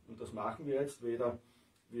 Ja, und das machen wir jetzt wieder.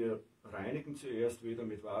 Wir reinigen zuerst wieder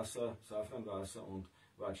mit Wasser, Safranwasser und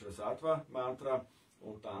Vajrasattva Mantra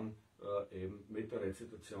und dann eben mit der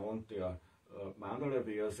Rezitation der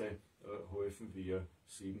Mandala-Verse häufen wir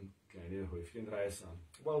 7 kleine Häufchen Reis an.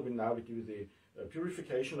 Well, now we do the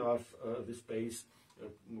purification of this base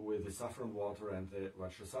with the saffron water and the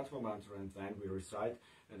Vajrasattva mantra, and then we recite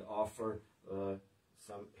and offer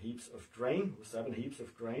some heaps of grain, 7 heaps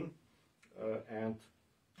of grain, and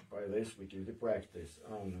by this we do the practice.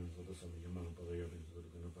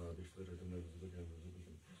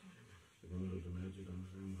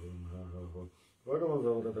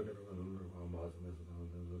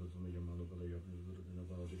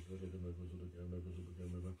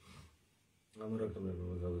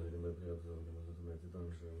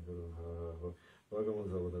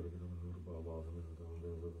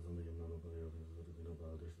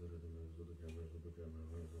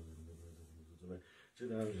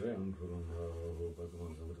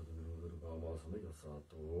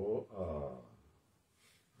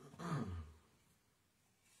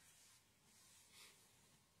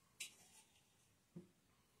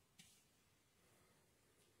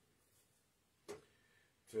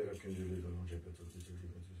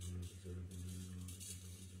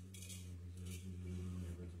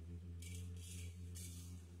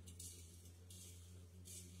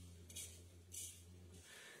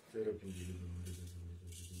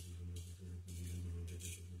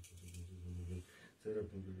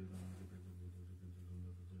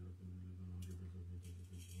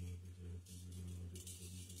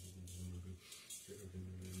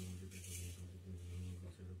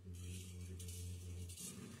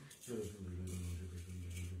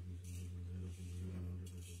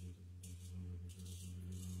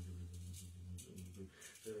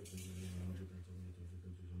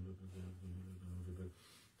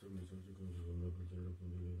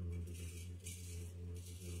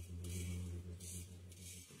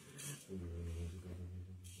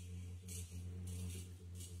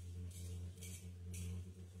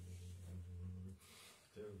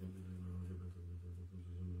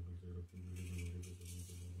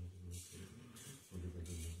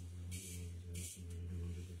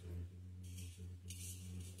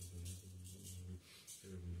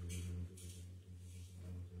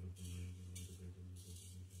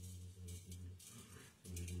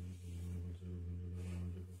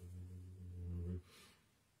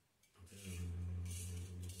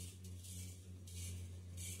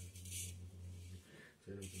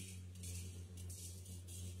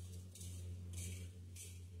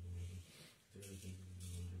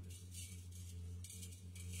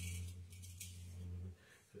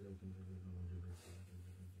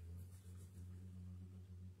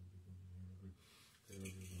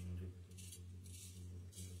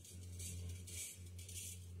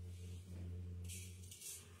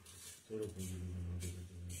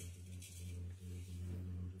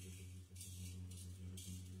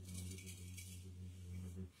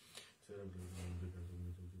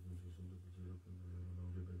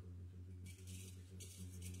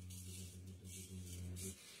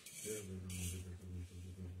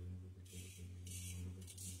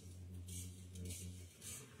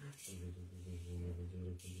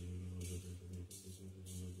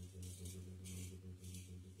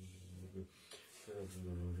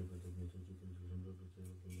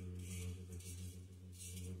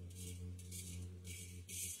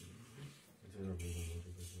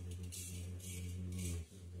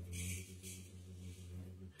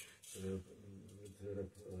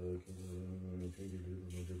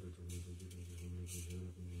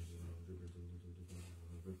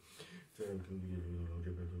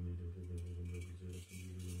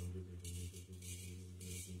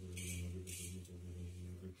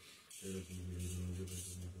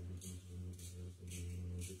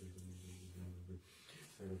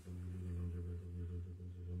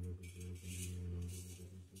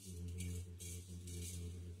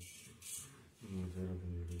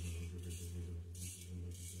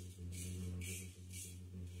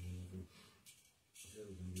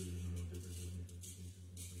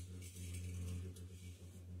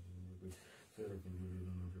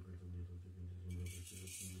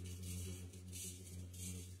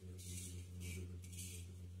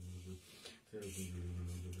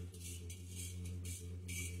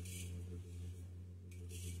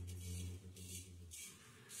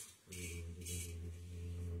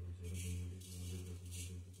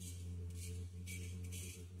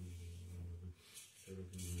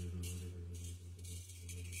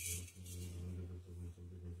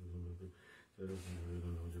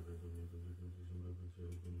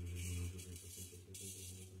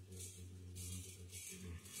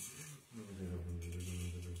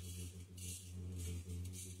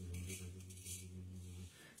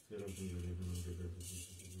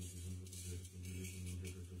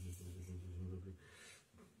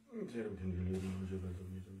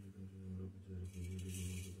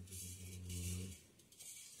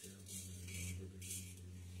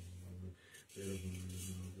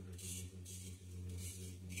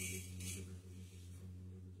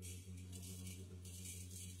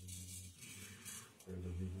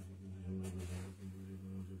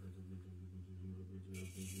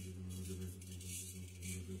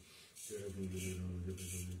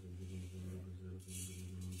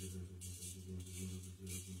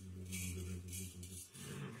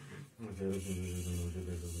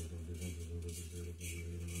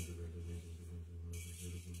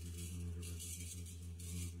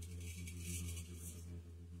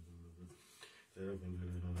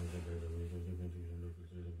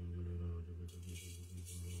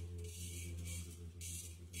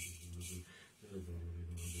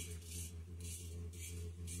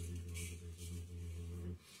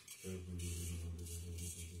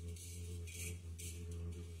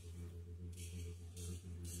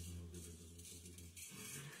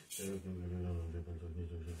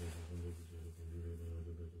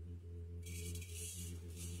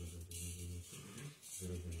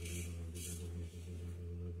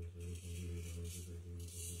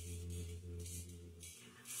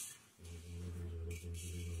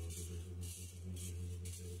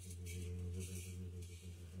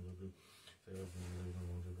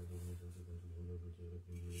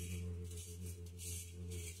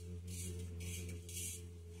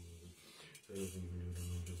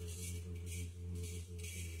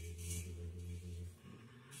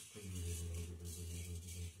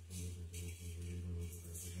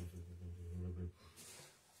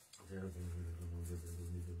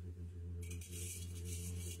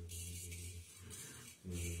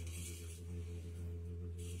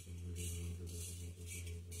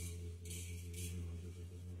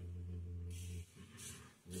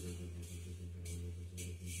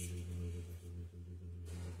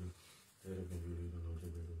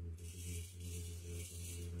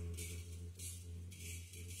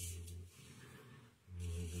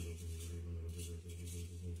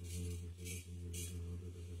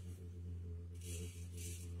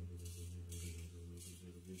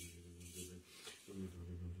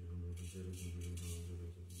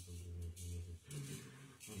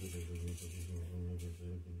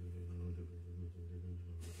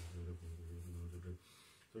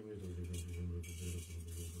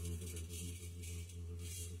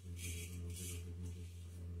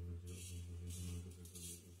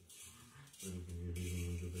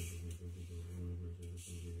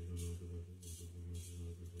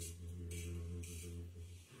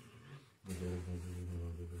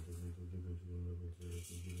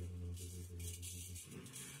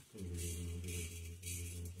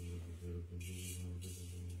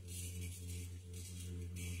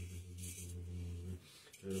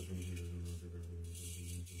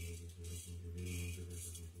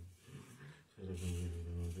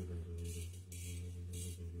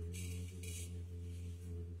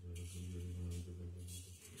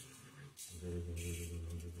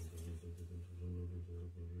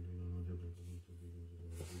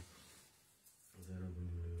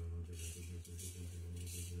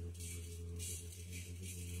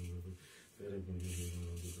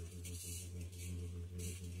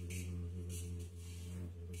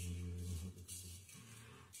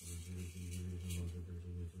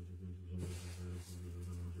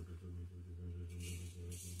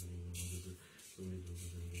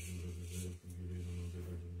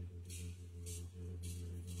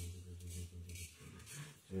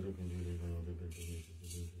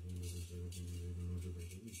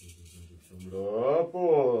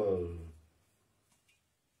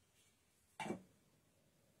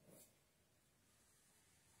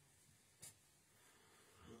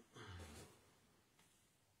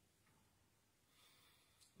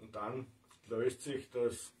 Und dann löst sich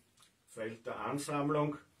das Feld der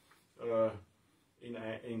Ansammlung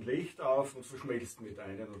in Licht auf und verschmilzt mit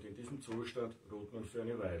einem, und in diesem Zustand ruht man für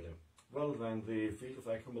eine Weile. Well, then the field of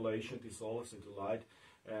accumulation dissolves into light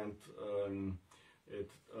and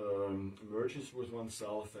it merges with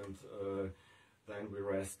oneself, and then we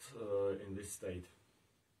rest in this state.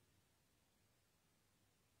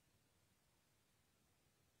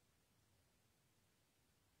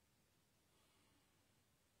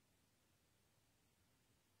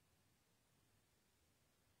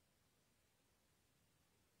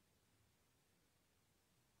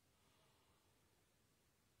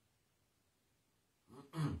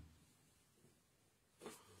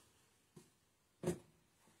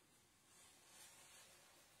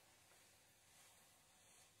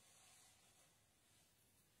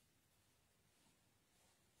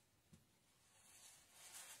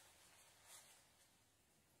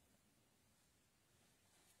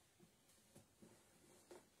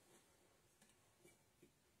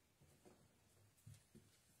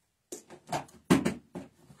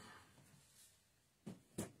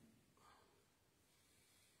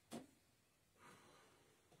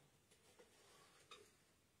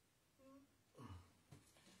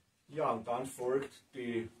 Ja, und dann folgt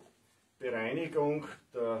die Bereinigung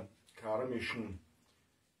der karmischen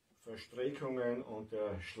Verstrickungen und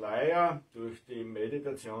der Schleier durch die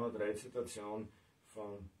Meditation und Rezitation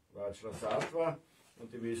von Vajrasattva.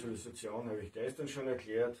 Und die Visualisation habe ich gestern schon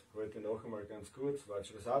erklärt, heute noch einmal ganz kurz.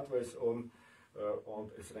 Vajrasattva ist oben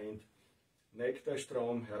und es rennt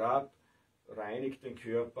Nektarstrom herab, reinigt den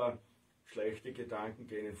Körper, schlechte Gedanken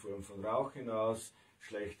gehen in Form von Rauch hinaus,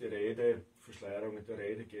 schlechte Rede, Verschleierungen der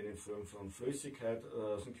Rede gehen in Form von Flüssigkeit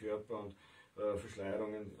aus dem Körper, und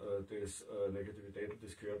Verschleierungen Negativitäten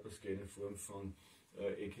des Körpers gehen in Form von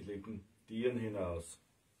ekeligen Tieren hinaus.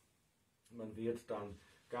 Man wird dann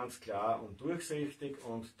ganz klar und durchsichtig,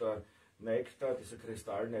 und der Nektar, dieser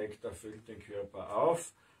Kristallnektar, füllt den Körper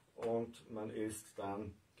auf und man ist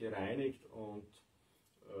dann gereinigt, und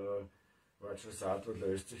Vajrasattva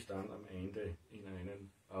löst sich dann am Ende in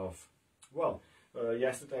einen auf. Well,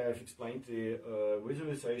 yesterday I've explained the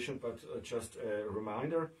visualization, but just a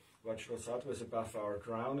reminder, Vajrasattva is above our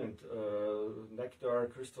crown, and nectar,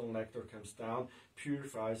 crystal nectar, comes down,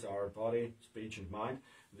 purifies our body, speech and mind.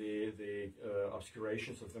 The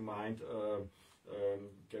obscurations of the mind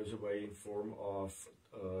goes away in form of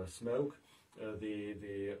smoke.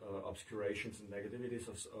 The obscurations and negativities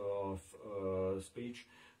of speech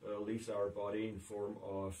leaves our body in form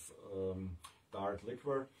of dark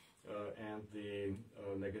liquor. And the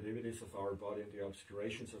negativities of our body and the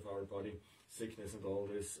obscurations of our body, sickness and all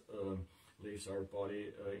this, leaves our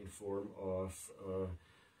body in form of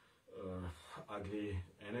ugly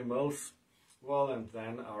animals. Well, and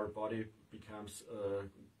then our body becomes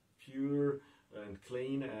pure and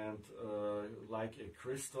clean and like a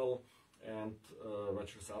crystal, and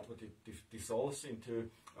Vajrasattva dissolves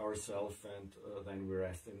into ourself, and then we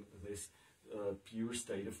rest in this pure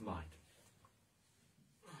state of mind.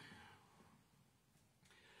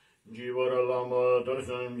 Jivara lama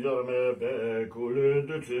darshan jarme be kule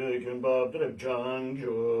de kimbab drep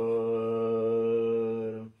jangjur.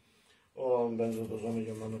 Om ben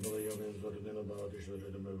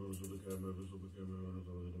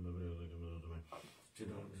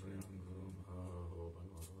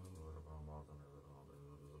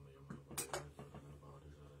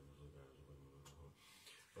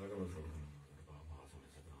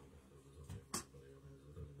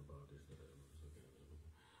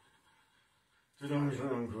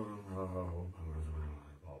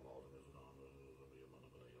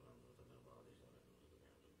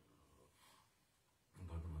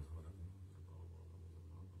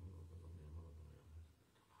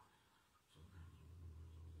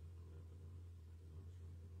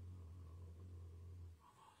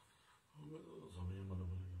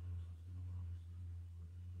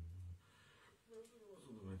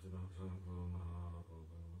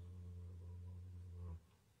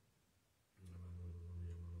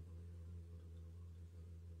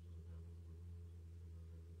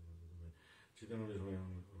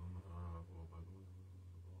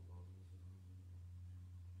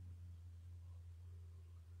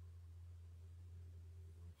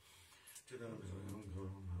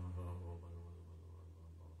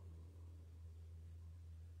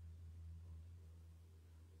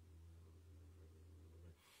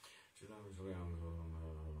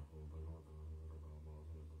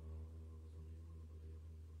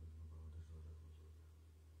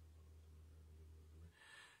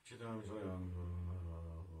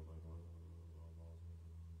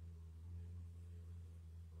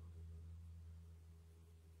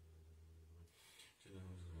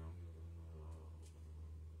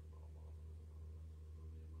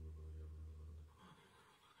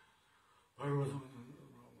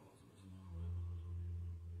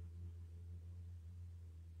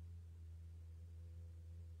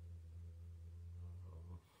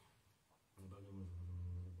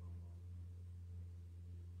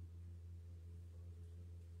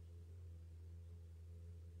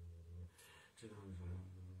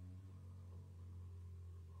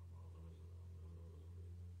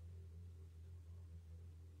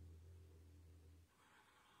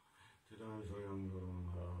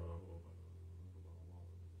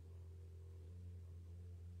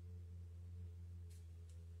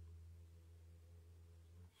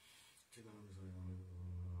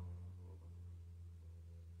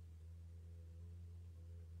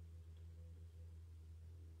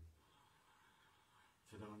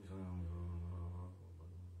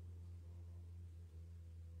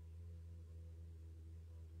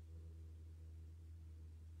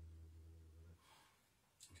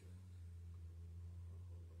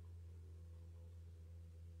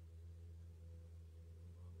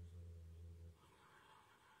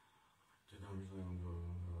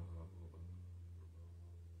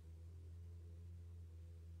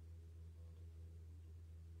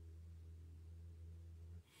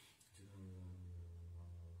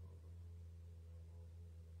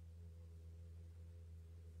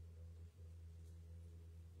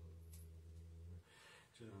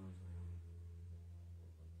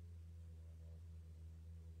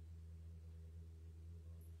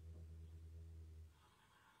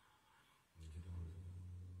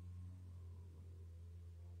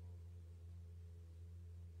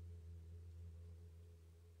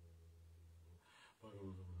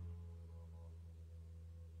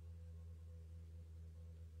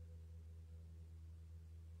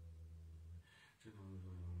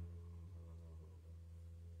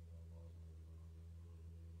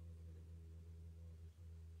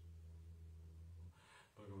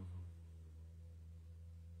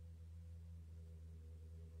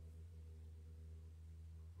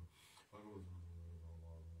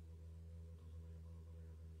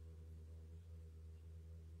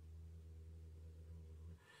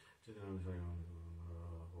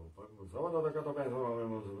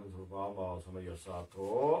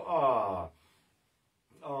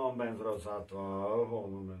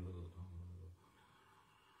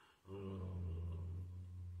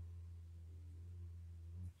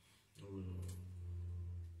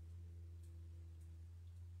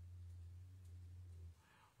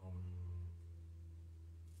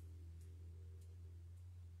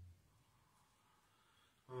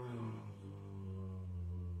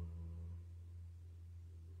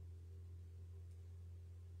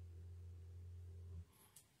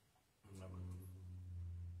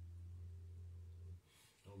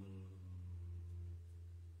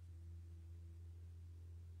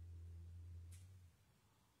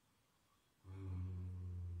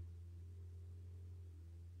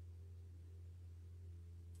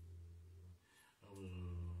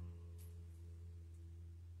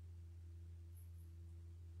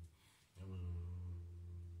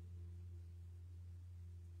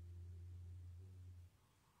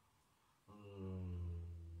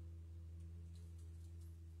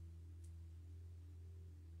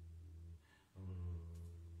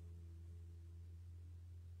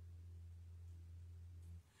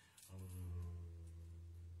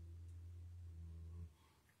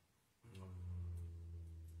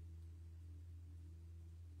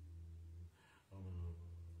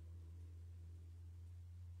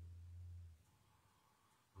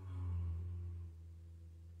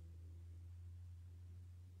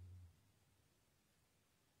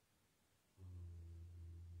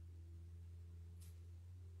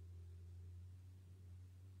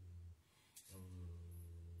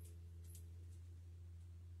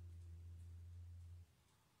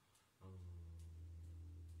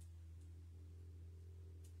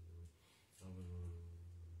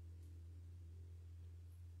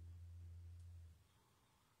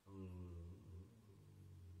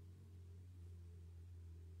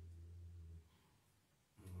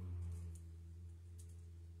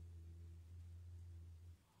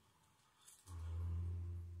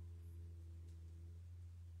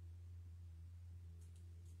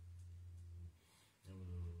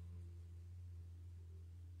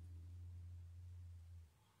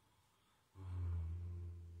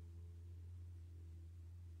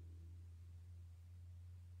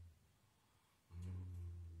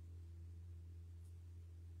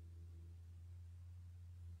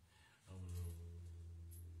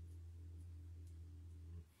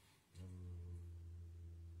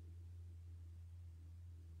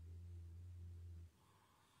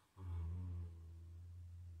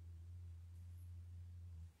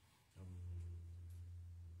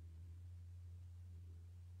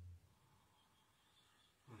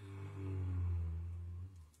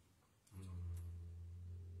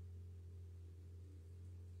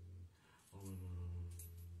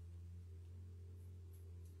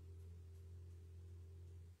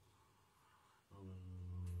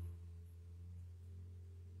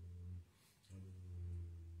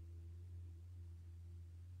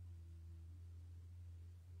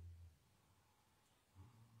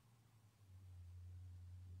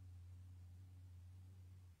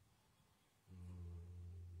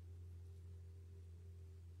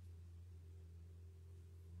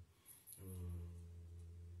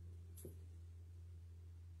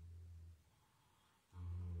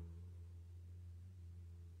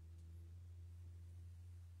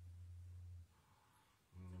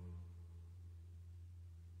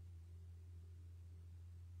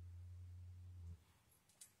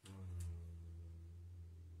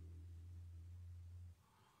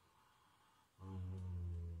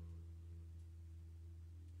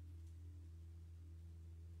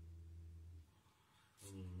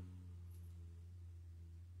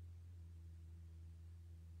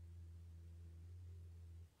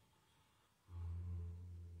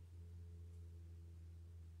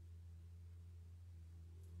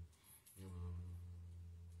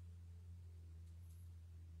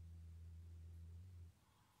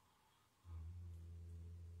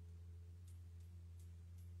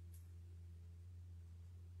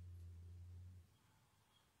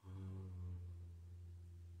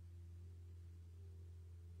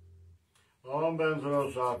Om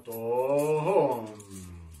Benzro Sato Hom.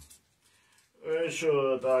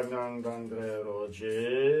 Esho Dagnang Dangre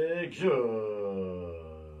Roje Gyo.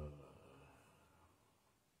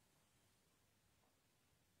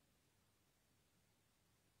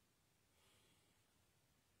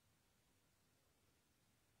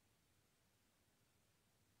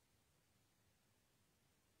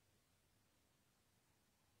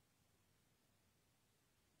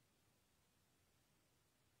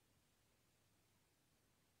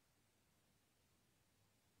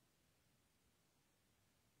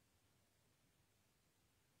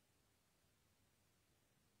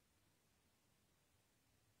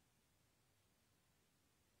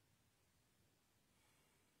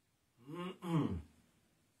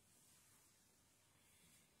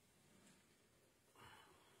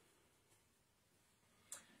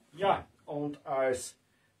 Ja, und als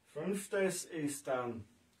fünftes ist dann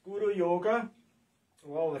Guru Yoga.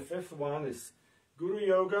 Well, the fifth one is Guru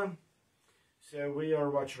Yoga. So we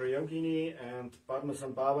are Vajrayogini and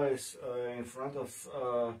Padmasambhava is in front of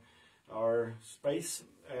our space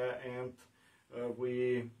and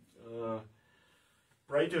we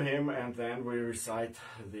pray to him and then we recite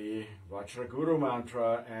the Vajraguru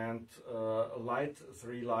mantra and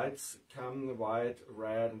three lights come, white,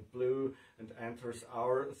 red and blue, and enters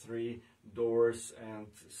our three doors, and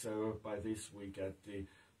so by this we get the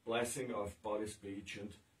blessing of body, speech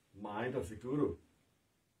and mind of the Guru.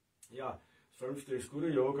 Ja, das fünfte ist Guru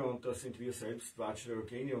Yoga und das sind wir selbst,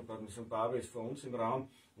 Vajrayogini, und Padmasambhava ist vor uns im Raum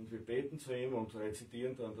und wir beten zu ihm und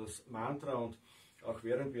rezitieren dann das Mantra, und auch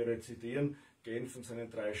während wir rezitieren, gehen von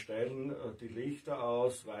seinen drei Stellen die Lichter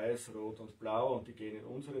aus, weiß, rot und blau, und die gehen in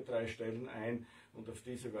unsere drei Stellen ein, und auf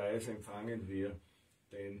diese Weise empfangen wir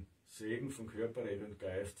den Segen von Körper, Seele und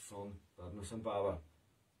Geist von Padmasambhava.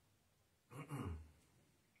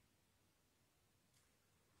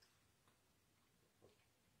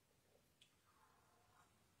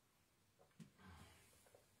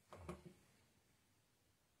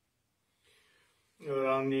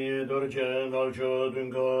 Rangni dorje nalcho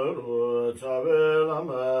dungaru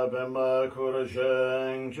tabelama bema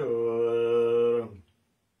kurashengchur.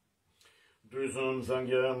 Dusum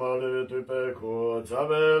sangye malu tupeko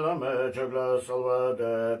tabelama chagla salva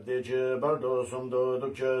de deje bardo somdo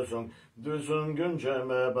dukche song. Dusum gunche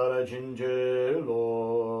me barachinje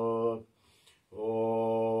lo.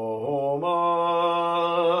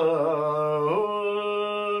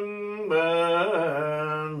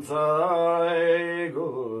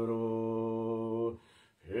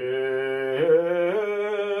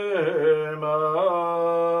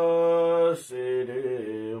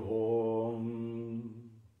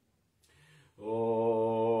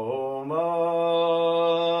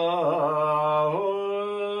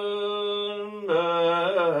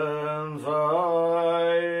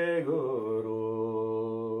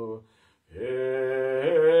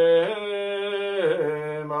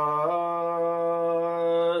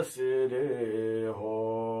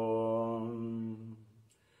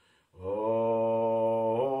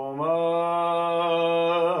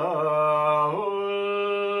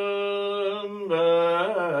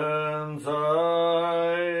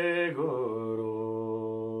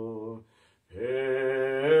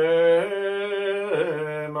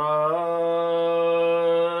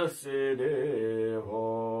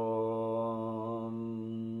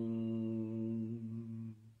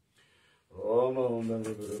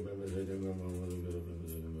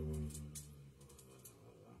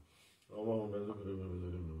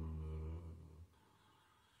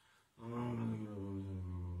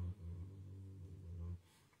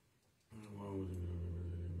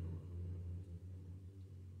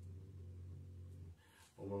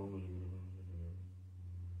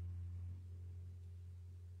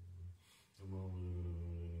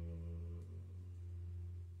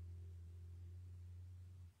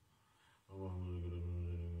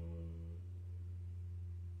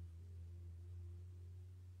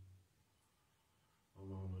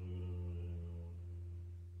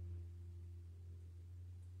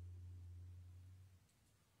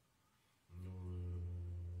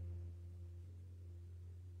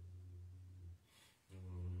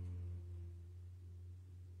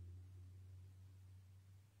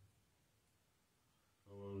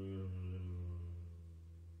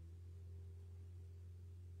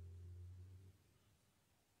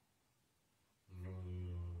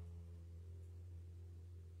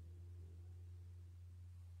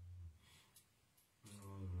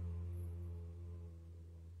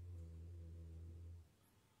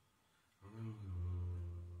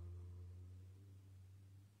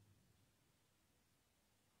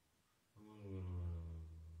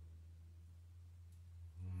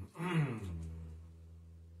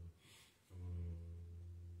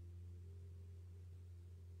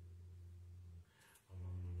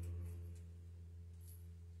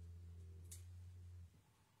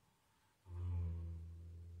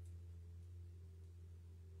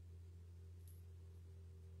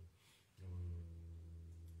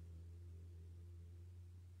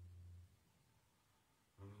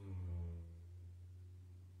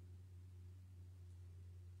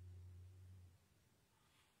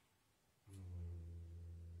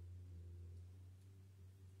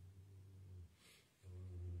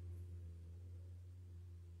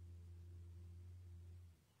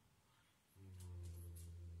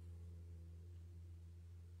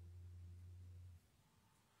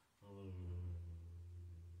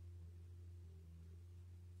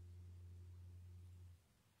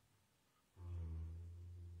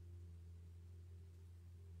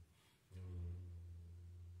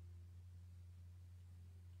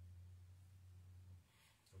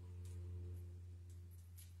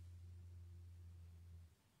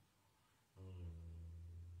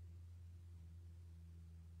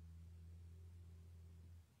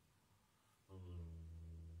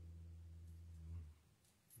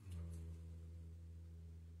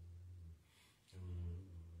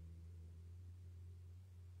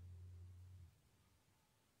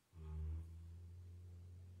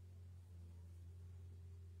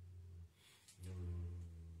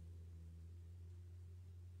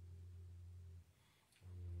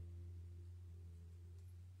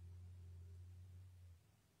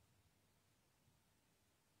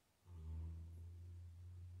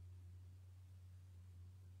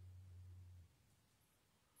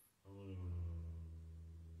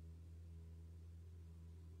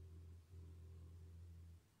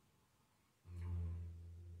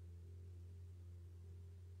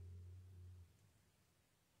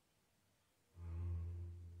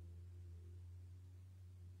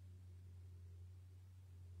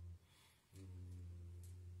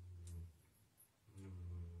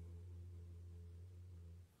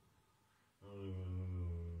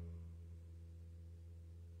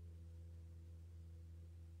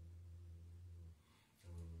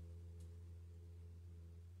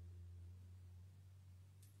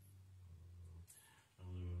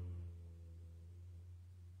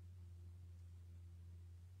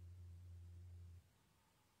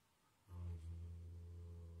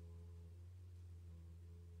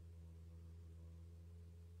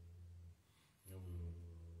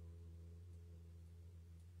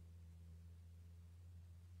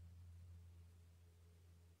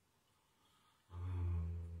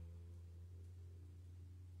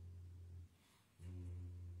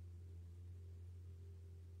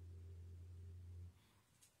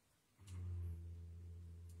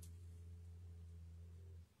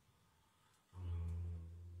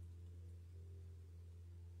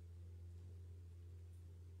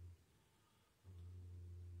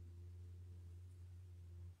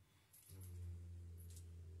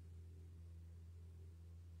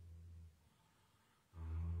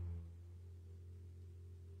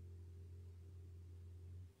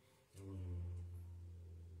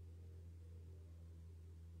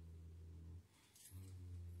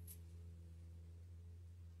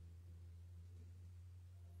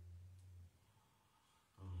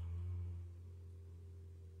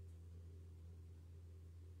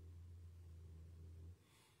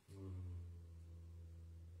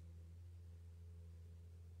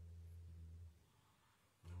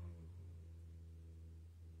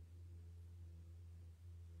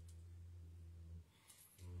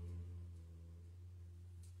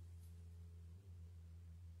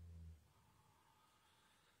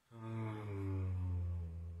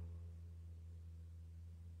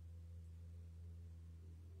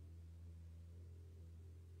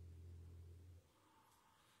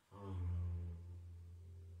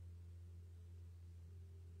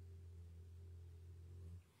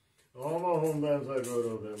 Om Hum Bensa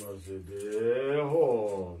Guru Bemasiddhi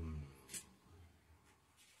Hom.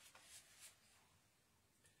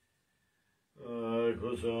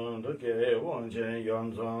 Kusunda Ke Wonchen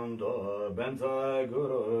Yonson Do Bensa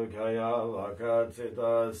Guru Kaya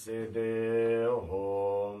Vakatsita Siddhi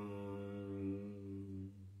Hom.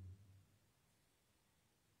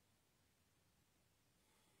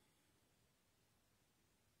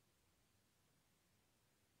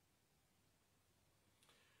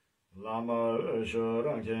 Lama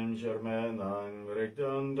Shurang Chen Shermenang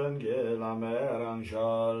Rikdun Ge Lamerang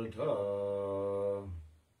Shalta.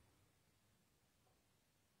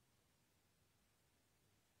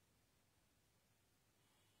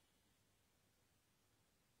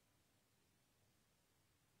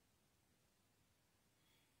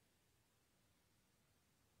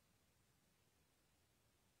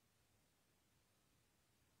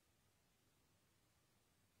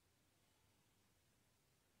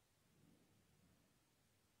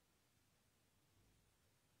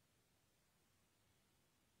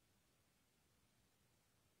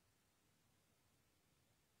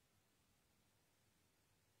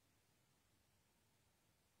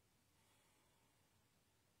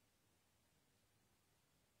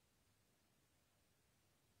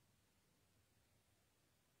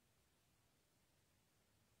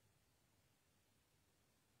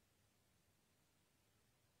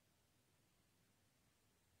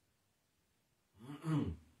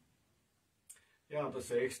 Ja, und das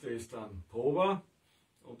sechste ist dann Pova,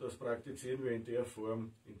 und das praktizieren wir in der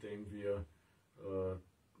Form, indem wir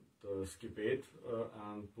das Gebet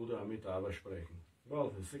an Buddha Amitabha sprechen.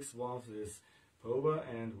 Well, the sixth one is Pova,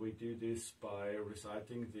 and we do this by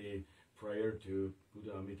reciting the prayer to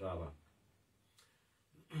Buddha Amitabha.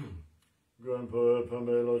 Gunpa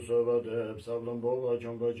Pamela Savadeb Sablam Bova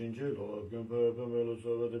Chomba Chinchilo, Gunpa Pamela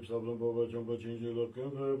Savadeb Sablam Bova Chomba Chinchilo,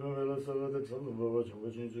 Gunpa Pamela Savadeb Sablam Bova Chomba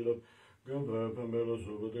Chinchilo, Gunpa Pamela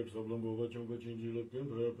Savadeb Sablam Bova Chomba Chinchilo,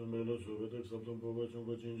 Gunpa Pamela Savadeb Sablam Bova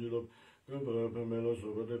Chomba Chinchilo, Gunpa Pamela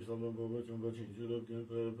Savadeb Sablam Bova Chomba Chinchilo,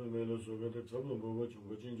 Gunpa Pamela Savadeb Sablam Bova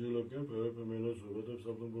Chomba Chinchilo, Gunpa Pamela Savadeb Sablam Bova Chomba Chinchilo, Gunpa Pamela Savadeb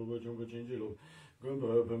Sablam Bova Chomba Chinchilo,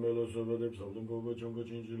 Gunpa Pamela Savadeb Sablam Bova Chomba Chinchilo, Gunpa Pamela Savadeb Sablam Bova Chinchilo, Gunpa Pamela Savadeb Sablam Bova Chomba Chinchilo, Sablam Bova Chomba Chinchilo, Gunpa Pamela Savadeb Sablam Bova Chinchilo, Gunpa Pamela Savadeb Sablam Bova Chomba Chinchilo, Gunpa Pamela Savadeb Sablam Bova Chomba Chinchilo, Gunpa Pamela Savadeb Sablam Bova Chinchilo, Gunpa Pamela Savadeb Sablam Bova Chomba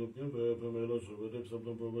Chinchilo, Gunpa Pamela Savadeb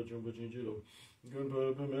Sablam Bova Chomba Chinchilo,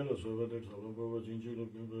 Gunpa Pamela Savadeb Sablam Bova Chomba Chinchilo,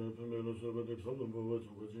 Gunpa Pamela Savadeb Sablam Bova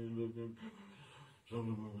Chomba Chinchilo,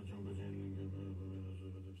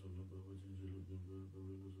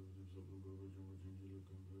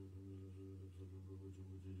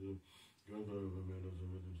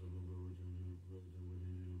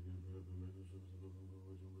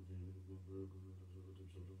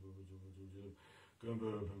 Gunpa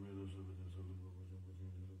Pamela Savadeb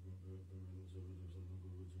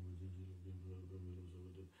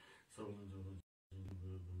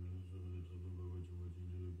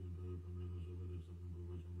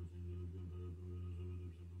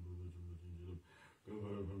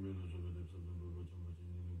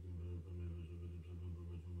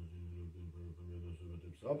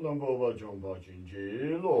Sablam Bova Chomba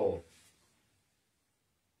Chinchilo,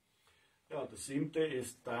 Ja, das siebte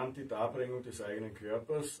ist dann die Darbringung des eigenen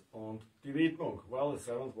Körpers und die Widmung. Well, the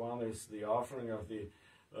seventh one is the offering of the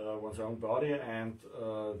one's own body and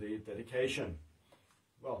the dedication.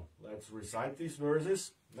 Well, let's recite these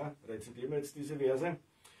verses. Na, rezitieren wir jetzt diese Verse.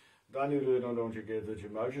 Dani Lüdan Longe Geta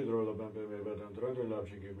Chimachi Drola Bambe Meba and Drone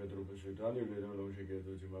Lapsi Gig Medrupashi, Dani Lüdan Longe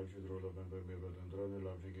Geta Chimachi Drola Bambe Meba and Drone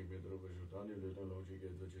Lapsi Gig Medrupashi, Dani Lüdan Longe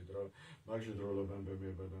Geta Chitra, Maxi Drola Bambe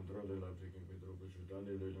Meba and Drone Lapsi Gig Medrupashi,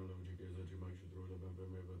 Dani Lüdan Longe Geta Chimachi Drola Bambe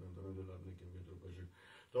Meba and Drone Lapsi Gig Medrupashi,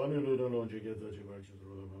 Dani Lüdan Longe Geta Chimachi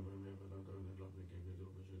Drola Bambe Meba and Drone Lapsi Gig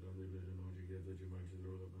Medrupashi,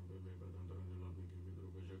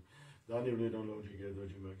 Dani Lüdan Longe Geta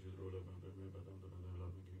Chimachi Drola Bambe Meba and Drone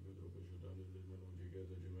Lapsi Gig Medrupashi, Dani Lüdan Longe Geta Chimachi Drola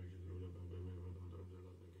Bambe Meba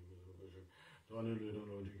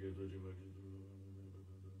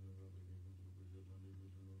and Drone Lapsi Gig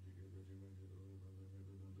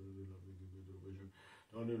Medrupashi,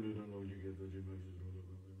 Dani Lüdan Longe Geta Chimachi Drola Bambe Meba and Drone Lapsi Gig Medrupashi, Dani Lüdan Longe Geta Chimachi Drola Bambe Meba and Drone Lapsi Gig Medrupashi, Dani Lüdan Longe Geta Chimachi Drola Bambe Meba and Drone Lapsi Gig Medrupashi, Dani Lüdan Longe Geta Chimachi Drola Bambe Meba and Drone Lapsi Gig Medrupashi, Dani Lüdan Longe Geta Chimachi Drola Bambe Meba and Drone Lapsi Gig Medrupashi, Dani Lüdan Longe Geta Chimachi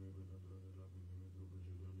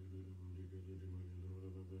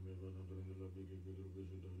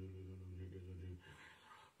Drola Bambe Meba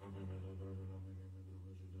and Drone Lapsi Gig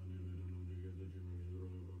Medrupashi, Dani Lüdan Longe Geta Chimachi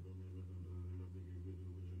Drola Bambe Meba and Drone Lapsi Gig Medrupashi, Dani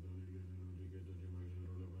Lüdan Longe Geta Chimachi Drola Bambe Meba and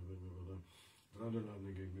Drone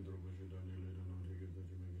Lapsi Gig Medrupashi, Dani Lüdan Longe Geta Chimachi Drola Bambe Meba and Drone Lapsi Gig Medrupashi, Dani Lüdan Longe Geta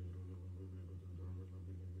Chimachi Drola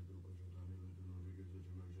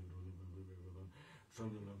Bambe Meba and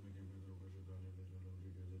Drone Lapsi Gig Medrupashi,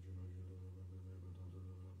 Dani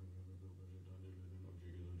Lüdan Longe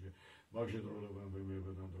Geta Chimachi Drola Bambe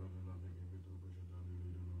Meba and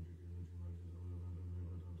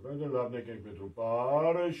Drone Lapsi Gig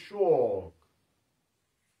Medrupashi.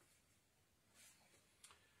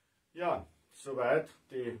 Ja, soweit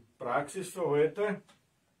die Praxis für heute.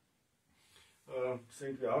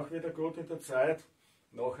 Sind wir auch wieder gut in der Zeit.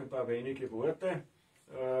 Noch ein paar wenige Worte,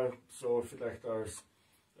 so vielleicht als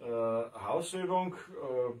Hausübung,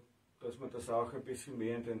 dass man das auch ein bisschen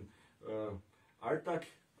mehr in den Alltag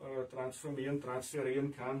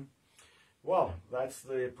transferieren kann. Well, that's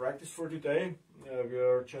the practice for today. We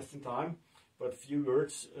are just in time, but few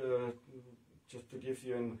words just to give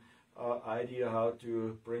you an idea how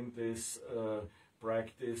to bring this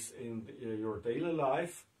practice in your daily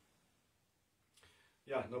life.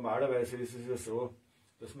 Ja, normalerweise ist es ja so,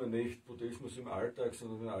 dass man nicht Buddhismus im Alltag,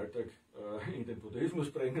 sondern den Alltag in den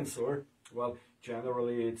Buddhismus bringen soll. Well,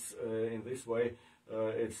 generally it's in this way,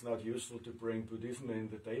 it's not useful to bring Buddhism in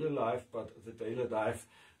the daily life, but the daily life,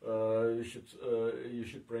 you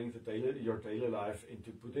should bring your daily life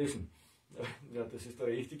into Buddhism. Ja, das ist der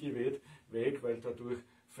richtige Weg, weil dadurch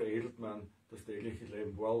veredelt man das tägliche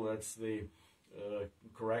Leben. Well, that's the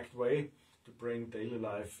correct way to bring daily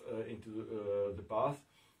life into the path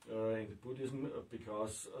in the Buddhism,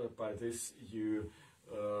 because by this you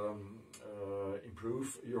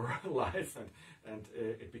improve your life and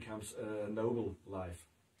it becomes a noble life.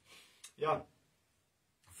 Ja,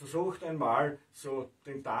 versucht einmal so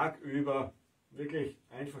den Tag über, wirklich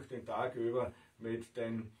einfach den Tag über mit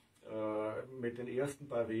den ersten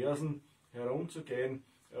paar Versen herumzugehen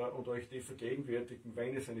und euch die vergegenwärtigen.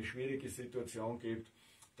 Wenn es eine schwierige Situation gibt,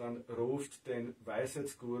 dann ruft den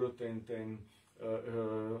Weisheitsguru, den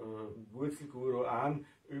Wurzelguru an,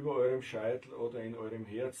 über eurem Scheitel oder in eurem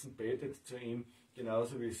Herzen, betet zu ihm,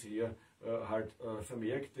 genauso wie es hier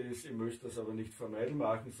vermerkt ist. Ihr müsst das aber nicht formell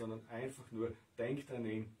machen, sondern einfach nur denkt an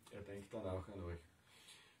ihn, er denkt dann auch an euch.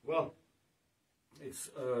 Well,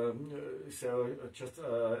 it's so just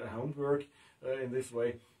homework in this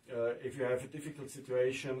way. If you have a difficult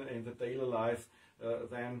situation in the daily life,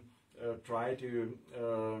 then try to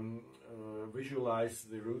visualize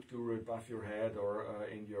the root guru above your head or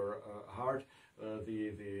in your heart,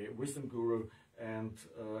 the wisdom guru, and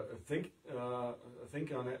think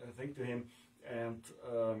to him and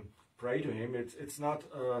pray to him. It's not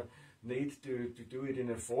need to do it in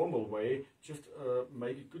a formal way. Just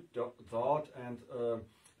make a good thought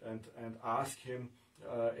and ask him.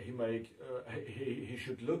 He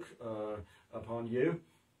should look upon you.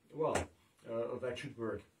 Well, that should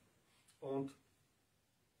work. Und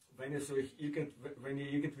wenn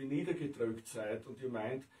ihr irgendwie niedergedrückt seid und ihr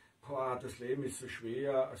meint, boah, das Leben ist so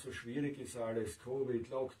schwer, so schwierig ist alles, Covid,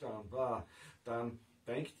 Lockdown, bla, dann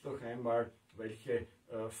denkt doch einmal, welche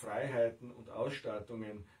Freiheiten und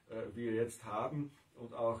Ausstattungen wir jetzt haben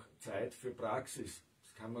und auch Zeit für Praxis.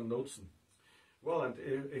 Das kann man nutzen. Well, and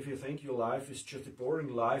if you think your life is just a boring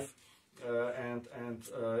life and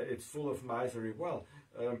it's full of misery, well,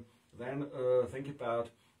 then think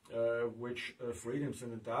about which freedoms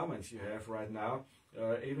and endowments you have right now.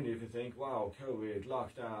 Even if you think, wow, COVID,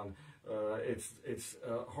 lockdown, it's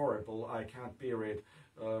horrible, I can't bear it.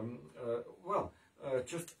 Well,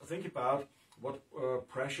 just think about what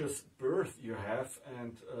precious birth you have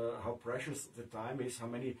and how precious the time is, how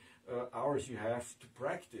many hours you have to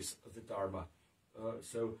practice the Dharma.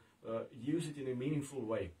 So use it in a meaningful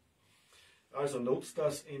way. Also nutzt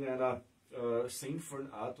das in einer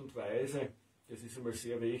sinnvollen Art und Weise. Das ist einmal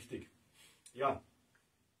sehr wichtig. Ja,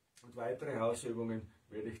 und weitere Hausübungen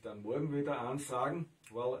werde ich dann morgen wieder ansagen.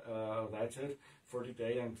 Well, that's it for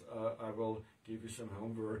today, and I will give you some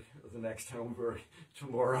homework, the next homework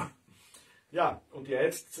tomorrow. Ja, und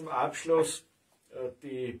jetzt zum Abschluss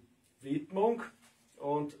die Widmung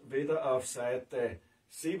und wieder auf Seite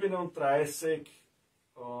 37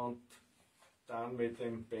 und dann mit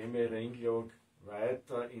dem Beme Ringlog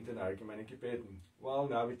weiter in den allgemeinen Gebeten. Well,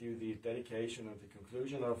 now we do the dedication and the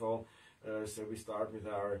conclusion of all. So we start with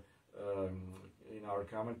our, in our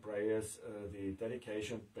common prayers, the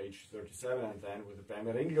dedication, page 37, and then with the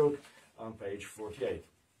Beme Ringlog on page 48.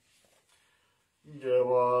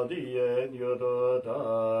 Devadien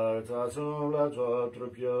yoda tasum la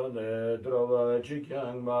trupione drova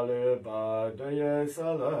Ngak'chang male badaye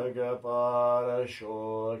salaga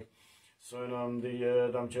parashok sunam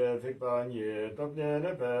diye damche fikbanye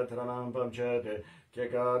tapne petranam pamchete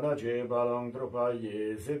kekana jibalong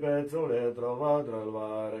trupaye sibetsole drova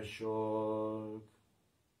dralvarashok.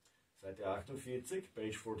 Seite 48,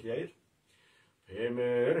 page 48.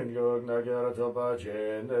 Himmel in Ngak'chang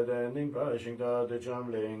Topachen, den Pashing da de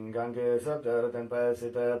Chamling, Gange Sabder, den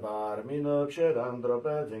Pesite Bar, Minopshedan,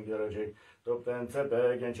 Dropeting Gerajik, Topten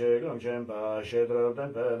Sepegen Chiglong Chempa, Shedro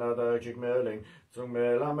den Penada Chikmeling, Zum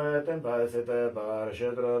Melamet den Pesite Bar,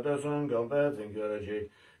 Shedro de Sungom Peting Gerajik,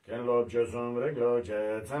 Ken lop che sum reglo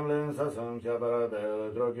che tsamlin sasum kya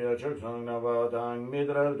parabel drogya chok sung navatang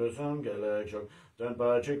midral du sum gelek chok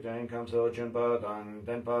tenpa chik ten kamso chenpa tang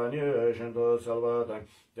tenpa nye shinto salvatang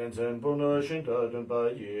tensen puno shinto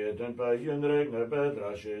tenpa yi tenpa yunrek ne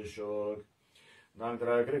bedra shishok Nang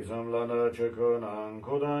tra krik sam lana chiko nang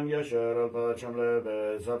kodang yasher alpa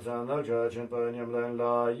chamlebe sapsan alcha chenpa nyamlen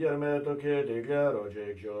la yerme toke diglero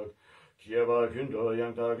chik chok Kieva kunto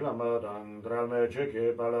yang ta glama dang dralme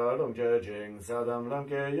cheke pala longche ching sadam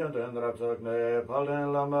lamke yanten rapsak ne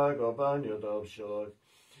palden lama gopan yotop shok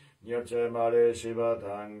Nyepche male shiva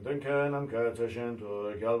tang dunke namke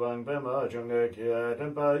tshintu gyalbang bema chungne kie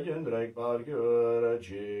tenpa yundrek par gyur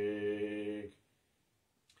chik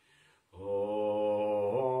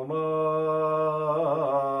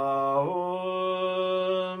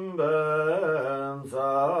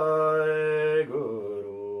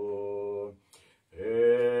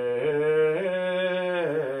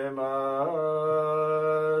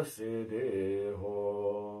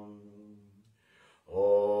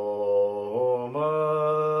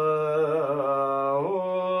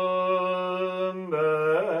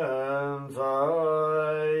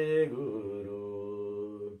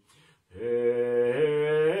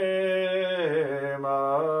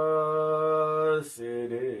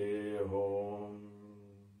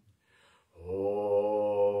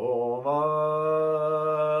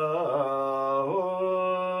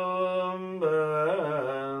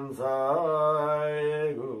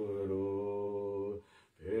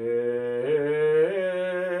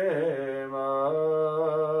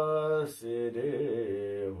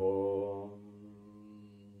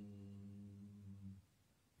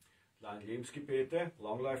Lebensgebete,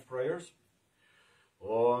 Long Life Prayers.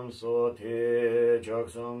 Om so te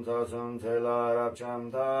choksum tasum tela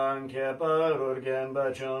rapcham tang kepa urgen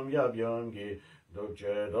bachum yabyom gi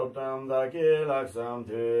dokche doptam daki laksam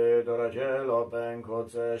te dorache lopen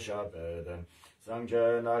kotse shapeden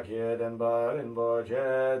sangche nakeden barin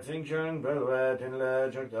boche tsingchung belwet in le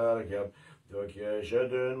chaktar kyap dokye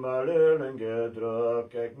shedun malulun gedrop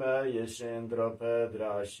kekme yishin drope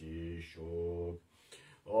drashi shuk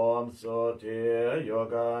Om so te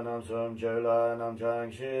yoga nam sum jela nam chang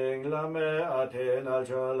shing lame ate nal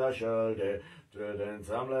chola sholde truden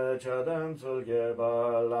samle chadan sulge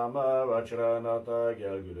ba lama vachra nata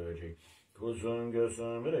gyal gudoji kusum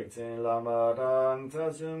gusum reksin lama dang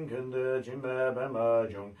tasum kunde jimbe bema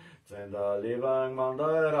jung zenda libang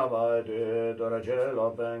mandai rabai de doraje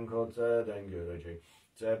lopen kotse den gudoji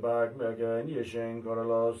Zebak megen yishin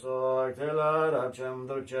korlo sok tela rapchem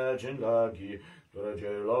dokche chinlaki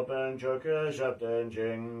Doraje lopen choke shapten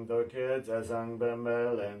jing doke zesang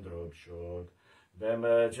bembe lendrup shok.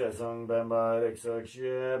 Bembe chesang bembe riksok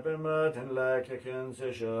shie bembe tenle keken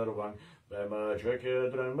se shirwang. Bembe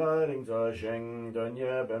choke drembe ringzo shing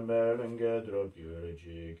donye bembe lunge drup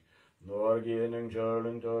yurjik. Norgi nung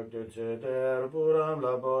cholung tok tutse der puram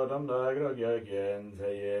labodam dagrog yagen.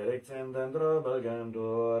 Zeye riksen dendro belgen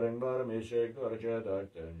during bar mishik dorje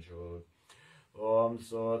dakten shok. Om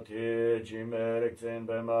so ti jimerek zen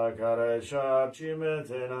bema kare shab jime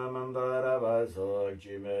zena mandara vasok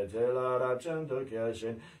jime zela rapchen to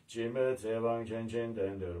kyashin jime zevang chen chen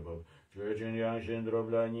denderbo jujin yang shin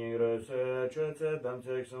drobla ningre se chetse dam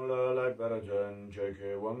seksun la lak barajan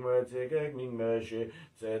cheke wangwe zekek ming meshi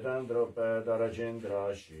zedan drope darajin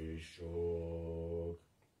drashi shok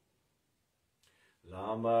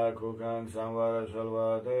Lama kukang samvara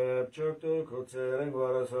salva deb choktu kutsereng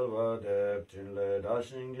vara salva deb chinle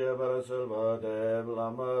dashing vara salva deb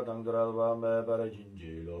lama dangdralva me para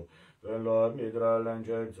jinjilo Venlo midra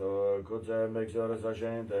lenchek zo kutse mixor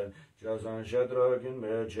sashenten chasan shetrokin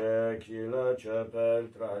meche kila chapel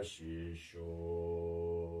trashi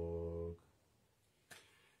shok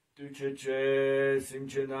Tütschetsche,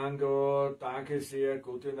 Simchenango, danke sehr,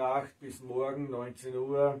 gute Nacht, bis morgen 19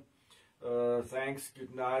 Uhr. Thanks,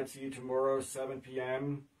 good night, see you tomorrow, 7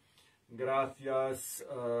 p.m. Gracias,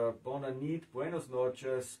 bona nit, buenas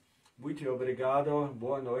noches, muito obrigado,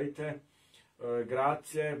 boa noite,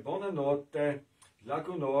 grazie, bona notte,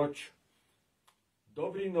 laku noč,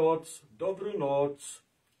 dobru noc,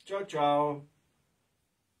 ciao ciao.